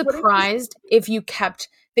wouldn't be surprised if you kept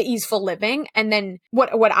the easeful living. And then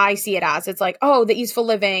what I see it as, it's like, oh, the easeful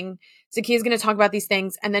living, Zakia's going to talk about these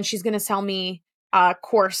things, and then she's going to sell me a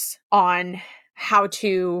course on how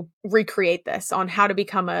to recreate this, on how to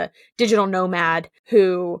become a digital nomad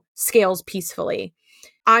who scales peacefully.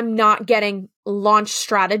 I'm not getting launch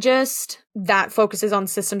strategist that focuses on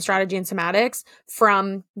system strategy and semantics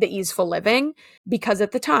from the easeful living, because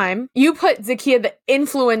at the time you put Zakia, the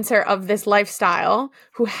influencer of this lifestyle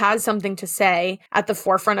who has something to say, at the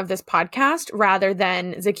forefront of this podcast rather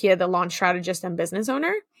than Zakia, the launch strategist and business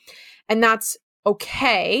owner. And that's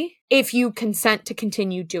okay if you consent to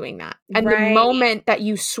continue doing that. And the moment that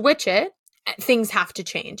you switch it, things have to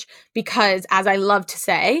change, because as I love to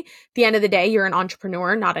say, at the end of the day, you're an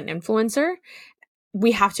entrepreneur, not an influencer.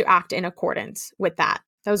 We have to act in accordance with that.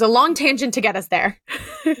 That was a long tangent to get us there.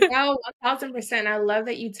 No, 1000%. I love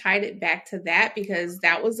that you tied it back to that, because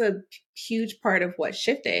that was a huge part of what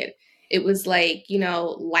shifted. It was like,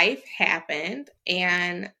 life happened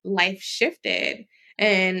and life shifted,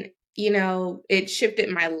 and it shifted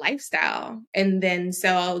my lifestyle. And then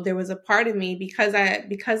so there was a part of me, because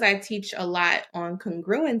I teach a lot on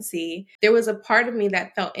congruency, there was a part of me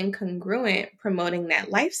that felt incongruent promoting that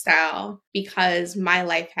lifestyle because my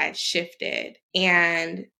life had shifted.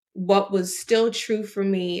 And what was still true for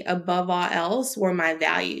me above all else were my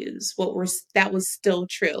values. That was still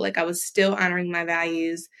true. Like, I was still honoring my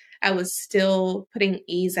values. I was still putting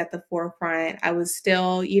ease at the forefront. I was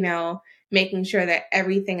still, making sure that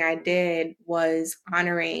everything I did was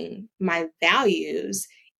honoring my values,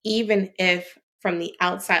 even if from the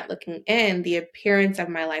outside looking in, the appearance of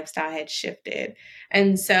my lifestyle had shifted.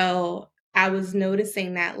 And so I was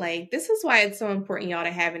noticing that, like, this is why it's so important, y'all,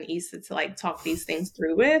 to have an Issa to like talk these things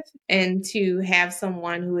through with, and to have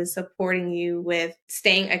someone who is supporting you with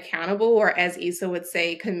staying accountable, or as Issa would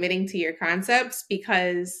say, committing to your concepts,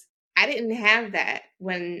 because I didn't have that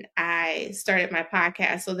when I started my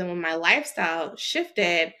podcast. So then when my lifestyle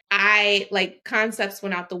shifted, concepts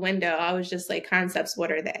went out the window. I was just like, concepts,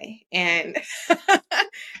 what are they? And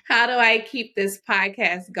how do I keep this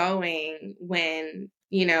podcast going when,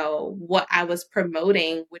 what I was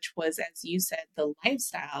promoting, which was, as you said, the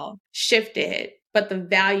lifestyle, shifted, but the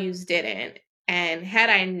values didn't. And had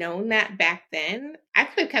I known that back then, I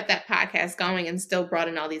could have kept that podcast going and still brought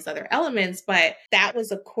in all these other elements, but that was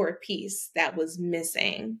a core piece that was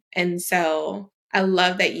missing. And so I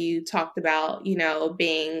love that you talked about,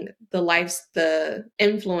 being the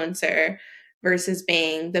influencer versus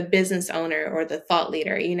being the business owner or the thought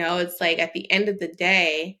leader. It's like, at the end of the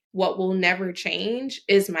day, what will never change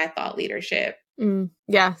is my thought leadership.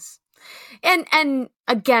 Yes. And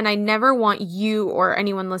again, I never want you or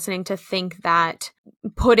anyone listening to think that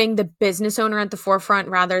putting the business owner at the forefront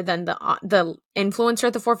rather than the influencer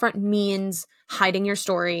at the forefront means hiding your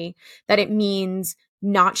story, that it means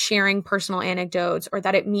not sharing personal anecdotes, or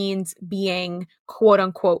that it means being quote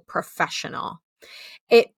unquote professional.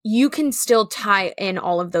 You can still tie in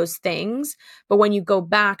all of those things, but when you go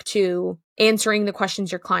back to answering the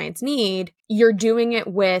questions your clients need, you're doing it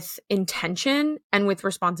with intention and with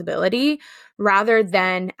responsibility, rather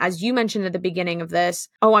than, as you mentioned at the beginning of this,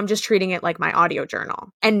 oh, I'm just treating it like my audio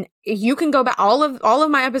journal. And you can go back, all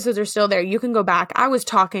of my episodes are still there. You can go back. I was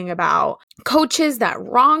talking about coaches that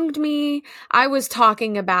wronged me. I was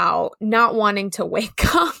talking about not wanting to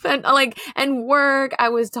wake up and work. I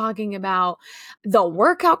was talking about the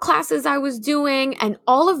workout classes I was doing, and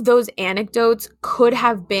all of those anecdotes could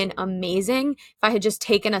have been amazing if I had just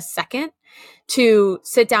taken a second to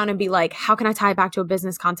sit down and be like, how can I tie it back to a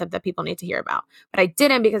business concept that people need to hear about? But I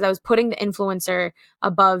didn't, because I was putting the influencer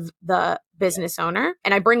above the business owner.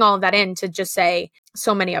 And I bring all of that in to just say,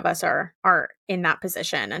 so many of us are in that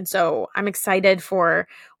position. And so I'm excited for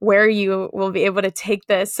where you will be able to take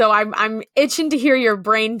this. So I'm itching to hear your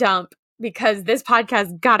brain dump, because this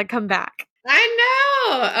podcast got to come back. I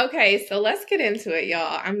know. Okay, so let's get into it,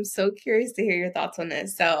 y'all. I'm so curious to hear your thoughts on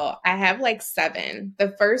this. So I have like 7.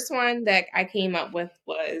 The first one that I came up with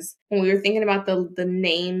was when we were thinking about the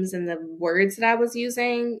names and the words that I was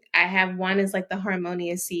using. I have one is like the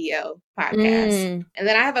Harmonious CEO podcast. And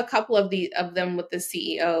then I have a couple of them with the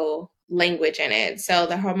CEO language in it. So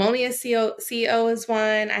the Harmonious CEO is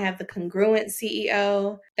one. I have the Congruent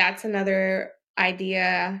CEO. That's another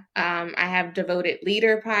idea. I have Devoted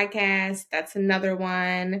Leader podcast. That's another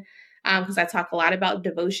one, because I talk a lot about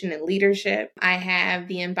devotion and leadership. I have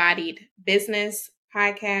the Embodied Business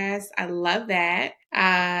podcast. I love that.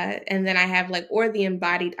 And then I have or the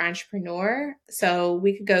Embodied Entrepreneur. So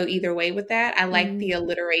we could go either way with that. I like the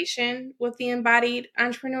alliteration with the Embodied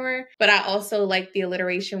Entrepreneur, but I also like the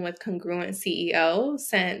alliteration with Congruent CEO,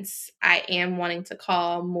 since I am wanting to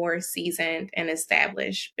call more seasoned and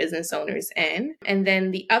established business owners in. And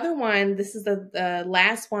then the other one, this is the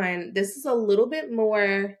last one. This is a little bit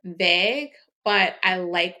more vague, but I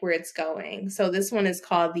like where it's going. So this one is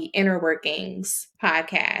called the Inner Workings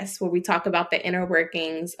podcast, where we talk about the inner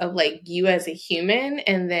workings of you as a human,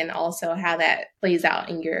 and then also how that plays out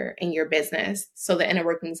in your business. So the inner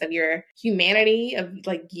workings of your humanity, of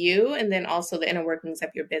you, and then also the inner workings of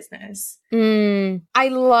your business. I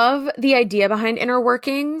love the idea behind inner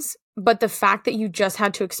workings, but the fact that you just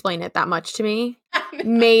had to explain it that much to me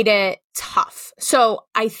made it tough. So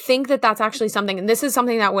I think that that's actually something, and this is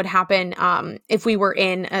something that would happen if we were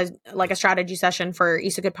in a strategy session for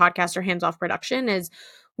Eat So Good Podcast or Hands Off Production, is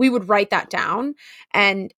we would write that down,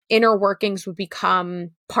 and inner workings would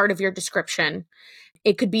become part of your description.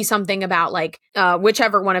 It could be something about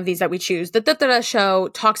whichever one of these that we choose. The show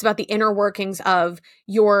talks about the inner workings of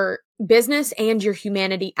your business and your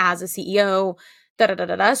humanity as a CEO.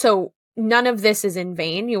 So none of this is in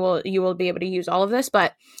vain. You will be able to use all of this,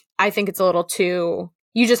 but I think it's a little too.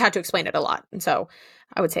 You just had to explain it a lot, and so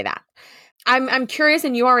I would say that. I'm curious,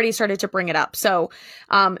 and you already started to bring it up. So,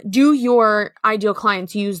 do your ideal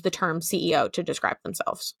clients use the term CEO to describe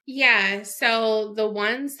themselves? Yeah. So the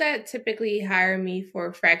ones that typically hire me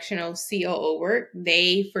for fractional COO work,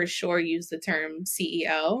 they for sure use the term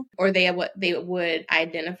CEO, or they would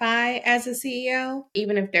identify as a CEO,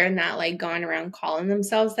 even if they're not going around calling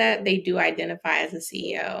themselves that. They do identify as a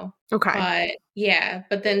CEO. Okay.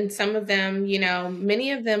 But then some of them,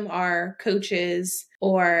 many of them are coaches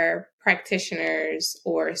or practitioners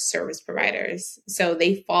or service providers. So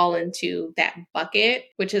they fall into that bucket,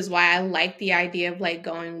 which is why I like the idea of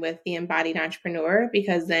going with the embodied entrepreneur,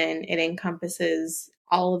 because then it encompasses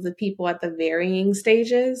all of the people at the varying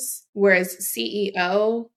stages. Whereas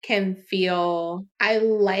CEO can feel, I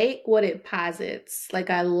like what it posits.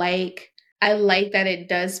 I like that it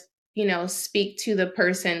does speak to the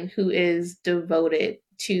person who is devoted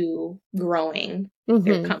to growing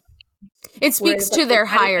their company. It speaks to their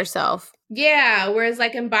higher self. Yeah. Whereas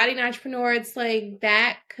embodied entrepreneur, it's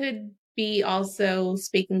that could be also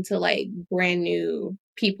speaking to brand new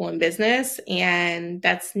people in business. And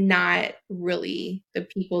that's not really the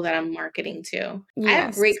people that I'm marketing to. Yes. I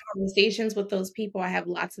have great conversations with those people. I have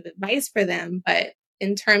lots of advice for them, but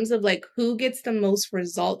in terms of who gets the most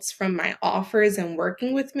results from my offers and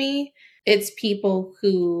working with me, it's people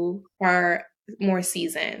who are more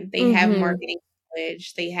seasoned. They have marketing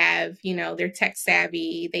knowledge, they have, they're tech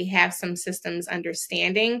savvy, they have some systems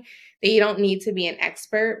understanding. They don't need to be an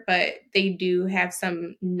expert, but they do have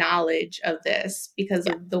some knowledge of this because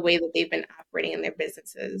Yeah. of the way that they've been operating in their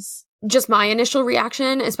businesses. Just my initial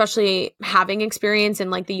reaction, especially having experience in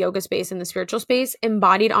like the yoga space and the spiritual space,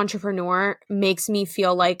 embodied entrepreneur makes me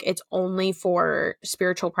feel like it's only for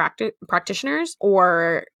spiritual practitioners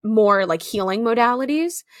or more like healing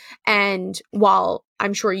modalities. And while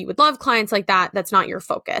I'm sure you would love clients like that, that's not your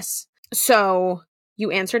focus. So you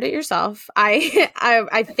answered it yourself.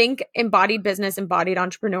 I think embodied business, embodied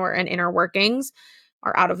entrepreneur, and inner workings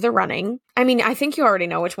are out of the running. I mean, I think you already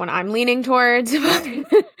know which one I'm leaning towards.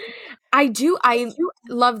 I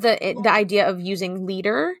love the idea of using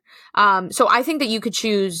leader. So I think that you could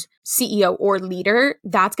choose CEO or leader.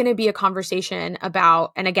 That's going to be a conversation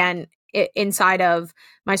about, and again, inside of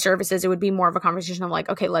my services, it would be more of a conversation of like,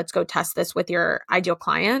 okay, let's go test this with your ideal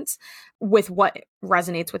clients with what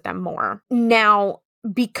resonates with them more. Now,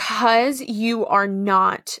 because you are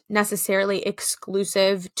not necessarily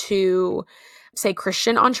exclusive to, say,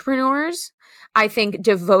 Christian entrepreneurs, I think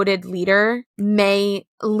devoted leader may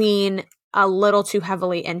lean a little too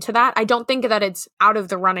heavily into that. I don't think that it's out of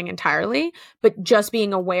the running entirely, but just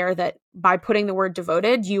being aware that by putting the word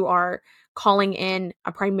devoted, you are calling in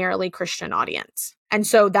a primarily Christian audience. And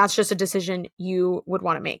so that's just a decision you would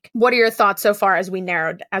want to make. What are your thoughts so far as we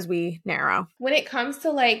narrow? When it comes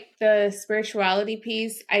to like the spirituality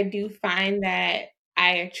piece, I do find that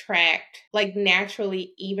I attract like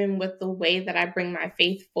naturally, even with the way that I bring my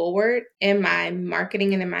faith forward in my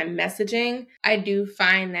marketing and in my messaging, I do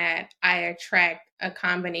find that I attract a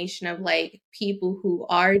combination of like people who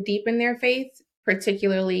are deep in their faith,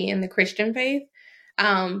 particularly in the Christian faith.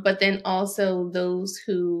 But then also those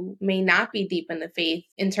who may not be deep in the faith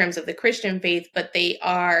in terms of the Christian faith, but they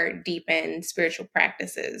are deep in spiritual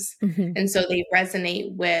practices. Mm-hmm. And so they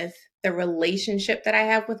resonate with the relationship that I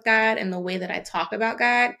have with God and the way that I talk about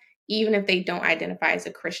God, even if they don't identify as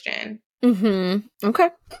a Christian. Mm-hmm. Okay.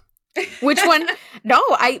 Which one? No,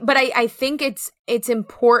 I think it's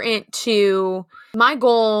important to, my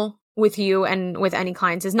goal with you and with any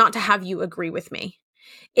clients is not to have you agree with me.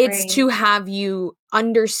 It's Right. to have you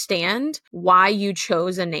understand why you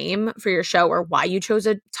chose a name for your show or why you chose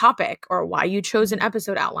a topic or why you chose an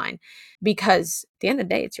episode outline. Because at the end of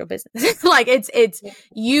the day, it's your business. Like it's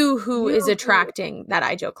you who is attracting that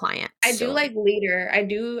ideal client. I do like leader. I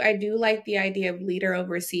do like the idea of leader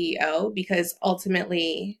over CEO because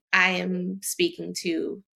ultimately I am speaking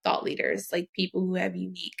to thought leaders, like people who have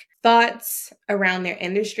unique thoughts around their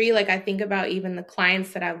industry. Like I think about even the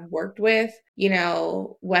clients that I've worked with,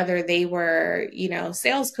 whether they were,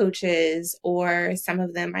 sales coaches or some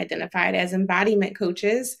of them identified as embodiment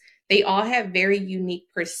coaches, they all have very unique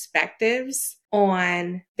perspectives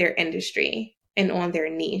on their industry and on their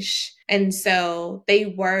niche. And so they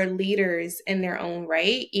were leaders in their own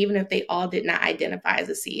right, even if they all did not identify as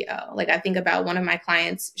a CEO. Like I think about one of my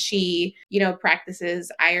clients, she, practices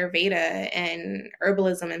Ayurveda and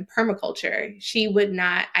herbalism and permaculture. She would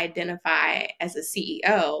not identify as a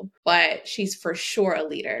CEO, but she's for sure a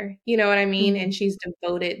leader. You know what I mean? Mm-hmm. And she's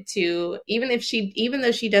devoted to, even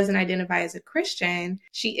though she doesn't identify as a Christian,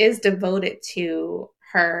 she is devoted to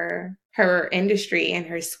her industry and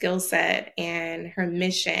her skill set and her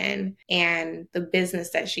mission and the business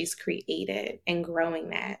that she's created and growing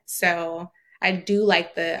that. So I do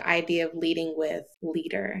like the idea of leading with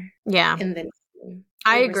leader. Yeah. In the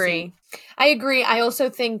I agree. I also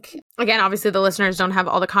think, again, obviously the listeners don't have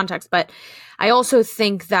all the context, but I also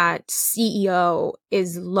think that CEO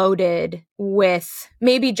is loaded with,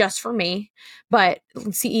 maybe just for me, but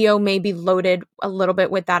CEO may be loaded a little bit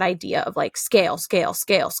with that idea of like scale. Yeah.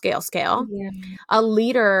 A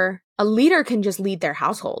leader can just lead their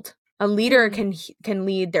household. A leader can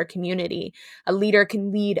lead their community. A leader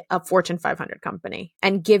can lead a Fortune 500 company,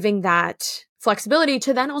 and giving that flexibility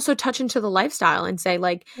to then also touch into the lifestyle and say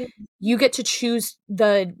like, you get to choose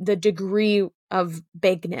the degree of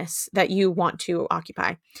bigness that you want to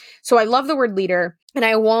occupy. So I love the word leader, and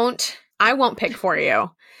I won't pick for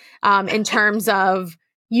you in terms of,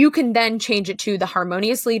 you can then change it to the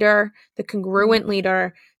harmonious leader, the congruent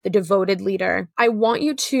leader, the devoted leader. I want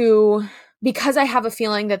you to, because I have a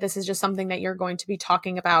feeling that this is just something that you're going to be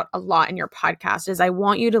talking about a lot in your podcast, is I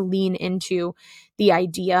want you to lean into the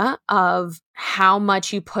idea of how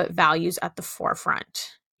much you put values at the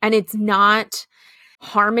forefront. And it's not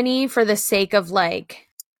harmony for the sake of like,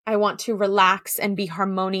 I want to relax and be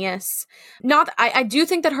harmonious. I do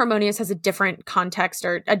think that harmonious has a different context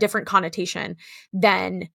or a different connotation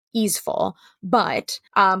than easeful, but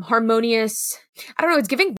harmonious, I don't know, it's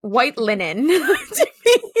giving white linen to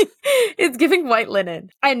me. It's giving white linen.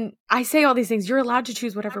 And I say all these things. You're allowed to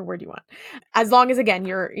choose whatever word you want, as long as, again,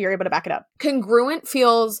 you're able to back it up. Congruent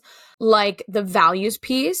feels like the values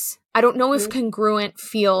piece. I don't know if congruent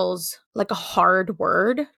feels like a hard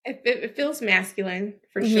word. It feels masculine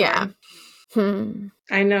for sure. Yeah.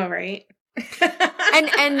 I know, right?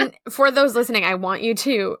 And for those listening, I want you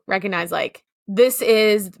to recognize, like, this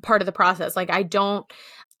is part of the process. Like,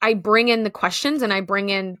 I bring in the questions and I bring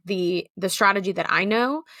in the strategy that I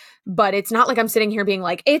know, but it's not like I'm sitting here being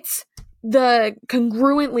like, it's the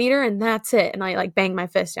congruent leader and that's it. And I like bang my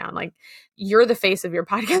fist down. Like, you're the face of your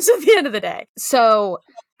podcast at the end of the day. So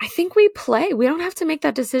I think we don't have to make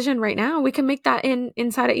that decision right now. We can make that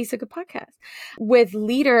inside of Isaka podcast. With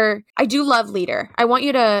leader, I do love leader. I want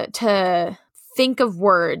you to think of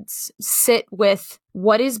words, sit with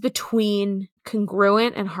what is between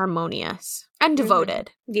congruent and harmonious and devoted.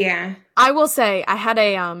 Yeah. I will say I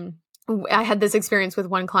had this experience with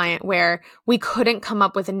one client where we couldn't come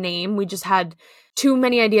up with a name. We just had too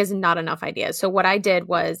many ideas and not enough ideas. So what I did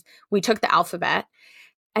was we took the alphabet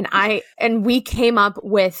and we came up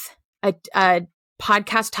with a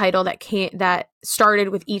podcast title that started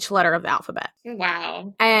with each letter of the alphabet.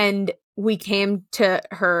 Wow. And we came to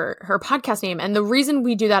her podcast name. And the reason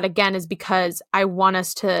we do that again is because I want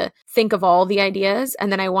us to think of all the ideas.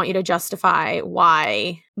 And then I want you to justify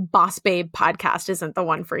why Boss Babe podcast isn't the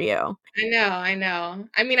one for you. I know.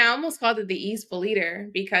 I mean, I almost called it the Easeful Leader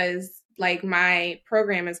because like my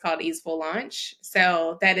program is called Easeful Launch.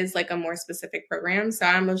 So that is like a more specific program. So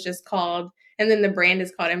I almost just called, and then the brand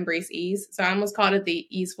is called Embrace Ease. So I almost called it the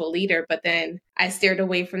Easeful Leader, but then I steered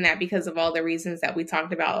away from that because of all the reasons that we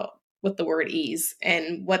talked about with the word ease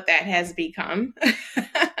and what that has become.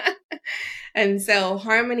 And so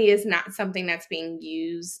harmony is not something that's being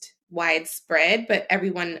used widespread, but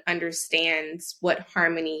everyone understands what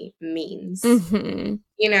harmony means,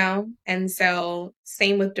 you know? And so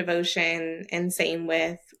same with devotion and same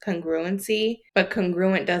with congruency, but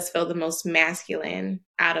congruent does feel the most masculine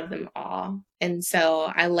out of them all. And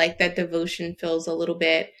so I like that devotion feels a little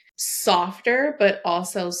bit softer, but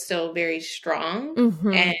also still very strong.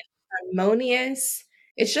 And harmonious,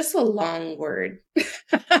 it's just a long word.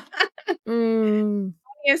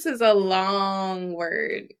 Harmonious is a long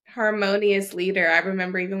word. Harmonious leader. I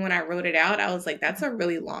remember even when I wrote it out, I was like, that's a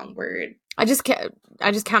really long word. I just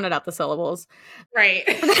counted out the syllables. Right.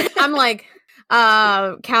 I'm like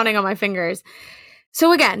counting on my fingers.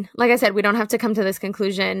 So again, like I said, we don't have to come to this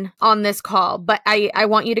conclusion on this call, but I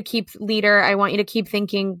want you to keep leader. I want you to keep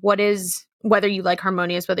thinking whether you like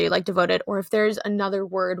harmonious, whether you like devoted, or if there's another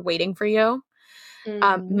word waiting for you.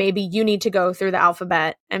 Maybe you need to go through the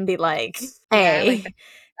alphabet and be like, hey,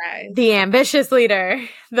 the ambitious leader,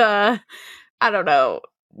 I don't know.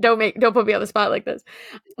 Don't put me on the spot like this.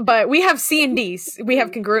 But we have C and D. We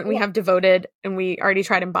have congruent, we have devoted, and we already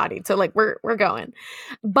tried embodied. So like we're going.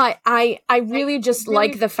 But I really just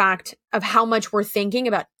like the fact of how much we're thinking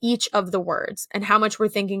about each of the words and how much we're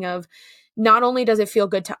thinking of not only does it feel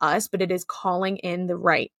good to us, but it is calling in the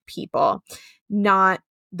right people, not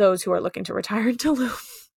those who are looking to retire into Loom.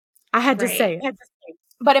 I had to say it.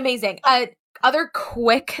 But amazing. Other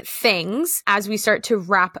quick things as we start to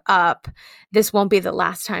wrap up. This won't be the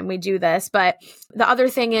last time we do this, but the other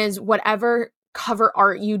thing is whatever cover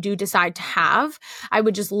art you do decide to have, I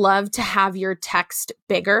would just love to have your text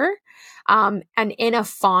bigger and in a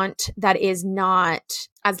font that is not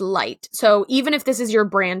as light. So even if this is your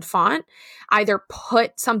brand font, either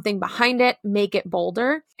put something behind it, make it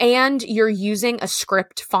bolder, and you're using a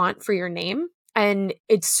script font for your name. And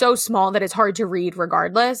it's so small that it's hard to read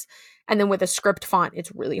regardless. And then with a script font,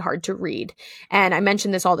 it's really hard to read. And I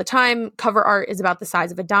mention this all the time. Cover art is about the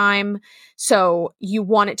size of a dime. So you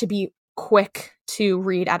want it to be quick to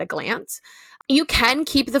read at a glance. You can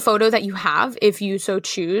keep the photo that you have if you so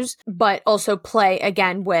choose, but also play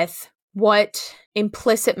again with what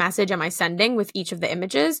implicit message am I sending with each of the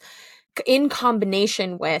images in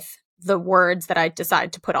combination with the words that I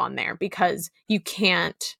decide to put on there, because you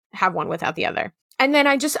can't have one without the other. And then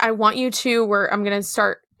I want you to, I'm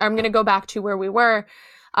going to go back to where we were.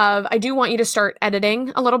 I do want you to start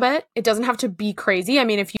editing a little bit. It doesn't have to be crazy. I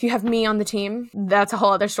mean, if you have me on the team, that's a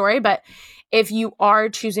whole other story. But if you are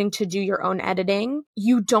choosing to do your own editing,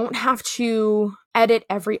 you don't have to edit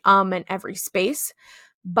every and every space.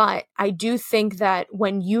 But I do think that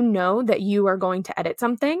when you know that you are going to edit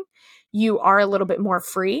something, you are a little bit more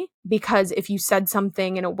free, because if you said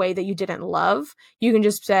something in a way that you didn't love, you can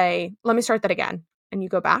just say, let me start that again. And you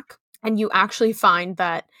go back and you actually find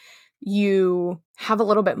that you have a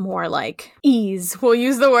little bit more like ease, we'll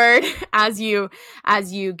use the word, as you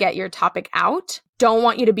get your topic out. Don't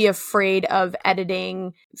want you to be afraid of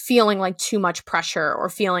editing, feeling like too much pressure or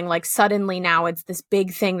feeling like suddenly now it's this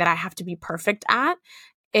big thing that I have to be perfect at.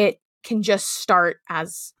 It can just start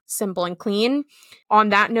as simple and clean. On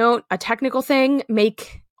that note, a technical thing,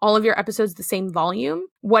 make all of your episodes the same volume.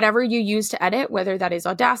 Whatever you use to edit, whether that is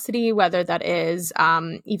Audacity, whether that is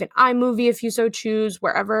even iMovie if you so choose,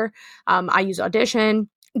 wherever. I use Audition.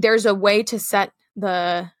 There's a way to set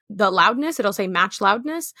the loudness. It'll say match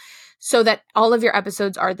loudness so that all of your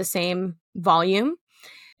episodes are the same volume.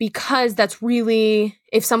 Because that's really,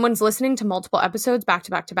 if someone's listening to multiple episodes back to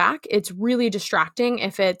back to back, it's really distracting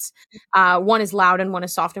if it's one is loud and one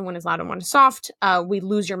is soft and one is loud and one is soft. We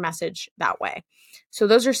lose your message that way. So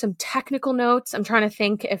those are some technical notes. I'm trying to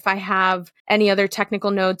think if I have any other technical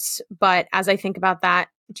notes, but as I think about that,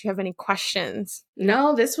 do you have any questions?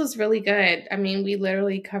 No, this was really good. I mean, we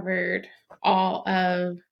literally covered all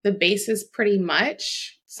of the bases pretty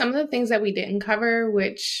much. Some of the things that we didn't cover,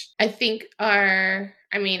 which I think are,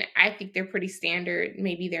 I think they're pretty standard.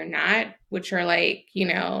 Maybe they're not, which are like,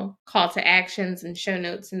 call to actions and show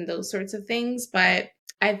notes and those sorts of things. But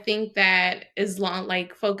I think that as long,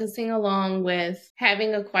 like focusing along with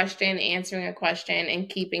having a question, answering a question, and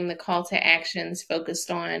keeping the call to actions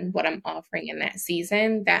focused on what I'm offering in that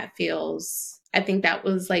season, I think that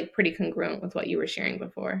was like pretty congruent with what you were sharing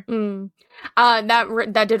before.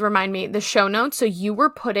 That did remind me, the show notes. So you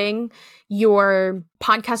were putting your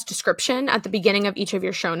podcast description at the beginning of each of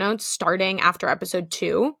your show notes, starting after episode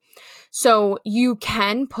 2. So you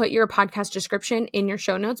can put your podcast description in your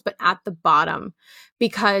show notes, but at the bottom,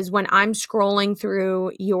 because when I'm scrolling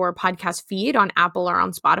through your podcast feed on Apple or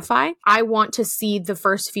on Spotify, I want to see the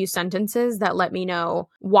first few sentences that let me know,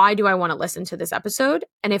 why do I want to listen to this episode?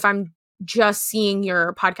 And if I'm just seeing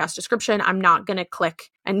your podcast description, I'm not going to click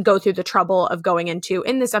and go through the trouble of going into,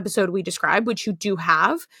 in this episode we describe, which you do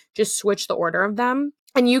have, just switch the order of them.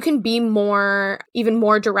 And you can be even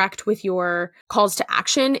more direct with your calls to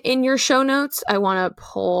action in your show notes. I want to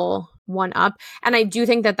pull one up. And I do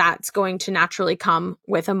think that that's going to naturally come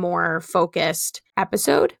with a more focused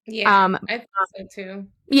episode. Yeah, I think so too.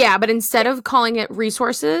 Yeah, but instead of calling it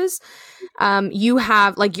resources, you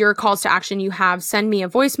have like your calls to action, you have send me a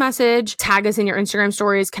voice message, tag us in your Instagram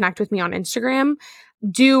stories, connect with me on Instagram,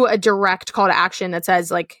 do a direct call to action that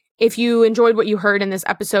says like, if you enjoyed what you heard in this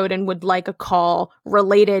episode and would like a call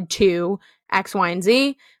related to X, Y, and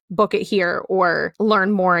Z, book it here or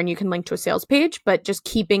learn more and you can link to a sales page. But just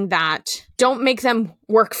keeping that, don't make them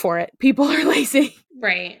work for it. People are lazy.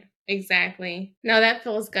 Right. Exactly. No, that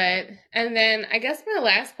feels good. And then I guess my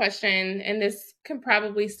last question, and this can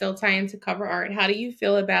probably still tie into cover art. How do you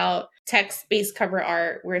feel about text-based cover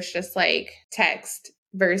art where it's just like text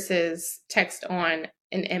versus text on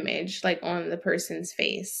an image, like on the person's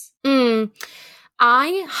face?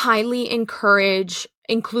 I highly encourage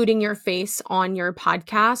including your face on your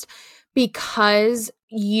podcast because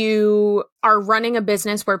you are running a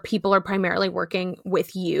business where people are primarily working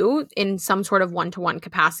with you in some sort of one-to-one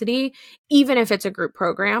capacity. Even if it's a group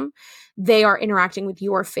program, they are interacting with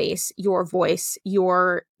your face, your voice,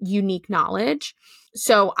 your unique knowledge.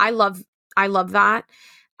 So I love that.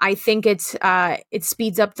 I think it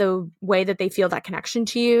speeds up the way that they feel that connection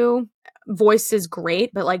to you. Voice is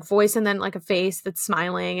great, but like voice and then like a face that's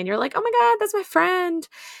smiling and you're like, oh my God, that's my friend.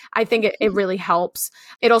 I think it really helps.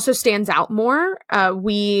 It also stands out more.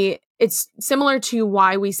 It's similar to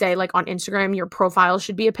why we say like on Instagram, your profile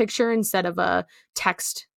should be a picture instead of a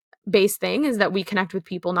text based thing, is that we connect with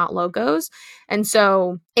people, not logos. And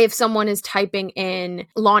so if someone is typing in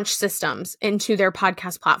launch systems into their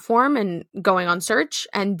podcast platform and going on search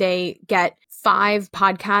and they get 5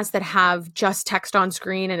 podcasts that have just text on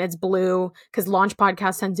screen and it's blue because launch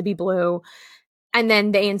podcasts tend to be blue, and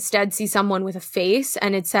then they instead see someone with a face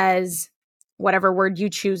and it says whatever word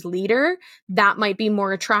you choose, leader, that might be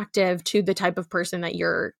more attractive to the type of person that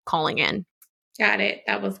you're calling in. Got it.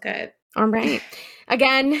 That was good. All right.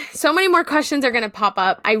 Again, so many more questions are going to pop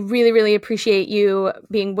up. I really, really appreciate you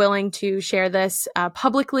being willing to share this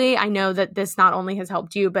publicly. I know that this not only has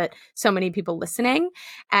helped you, but so many people listening.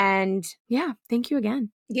 And yeah, thank you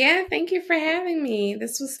again. Yeah, thank you for having me.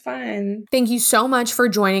 This was fun. Thank you so much for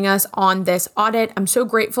joining us on this audit. I'm so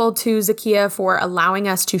grateful to Zakia for allowing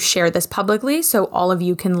us to share this publicly so all of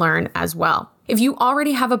you can learn as well. If you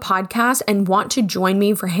already have a podcast and want to join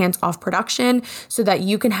me for hands-off production so that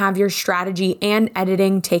you can have your strategy and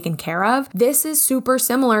editing taken care of, this is super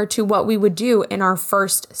similar to what we would do in our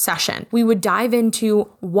first session. We would dive into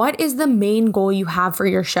what is the main goal you have for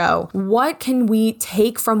your show? What can we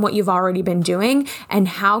take from what you've already been doing, and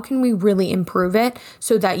how can we really improve it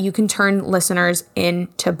so that you can turn listeners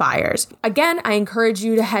into buyers? Again, I encourage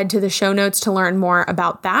you to head to the show notes to learn more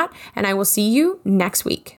about that, and I will see you next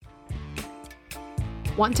week.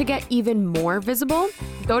 Want to get even more visible?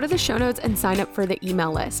 Go to the show notes and sign up for the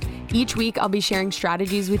email list. Each week, I'll be sharing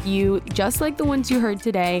strategies with you, just like the ones you heard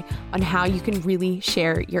today, on how you can really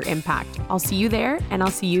share your impact. I'll see you there, and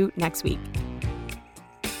I'll see you next week.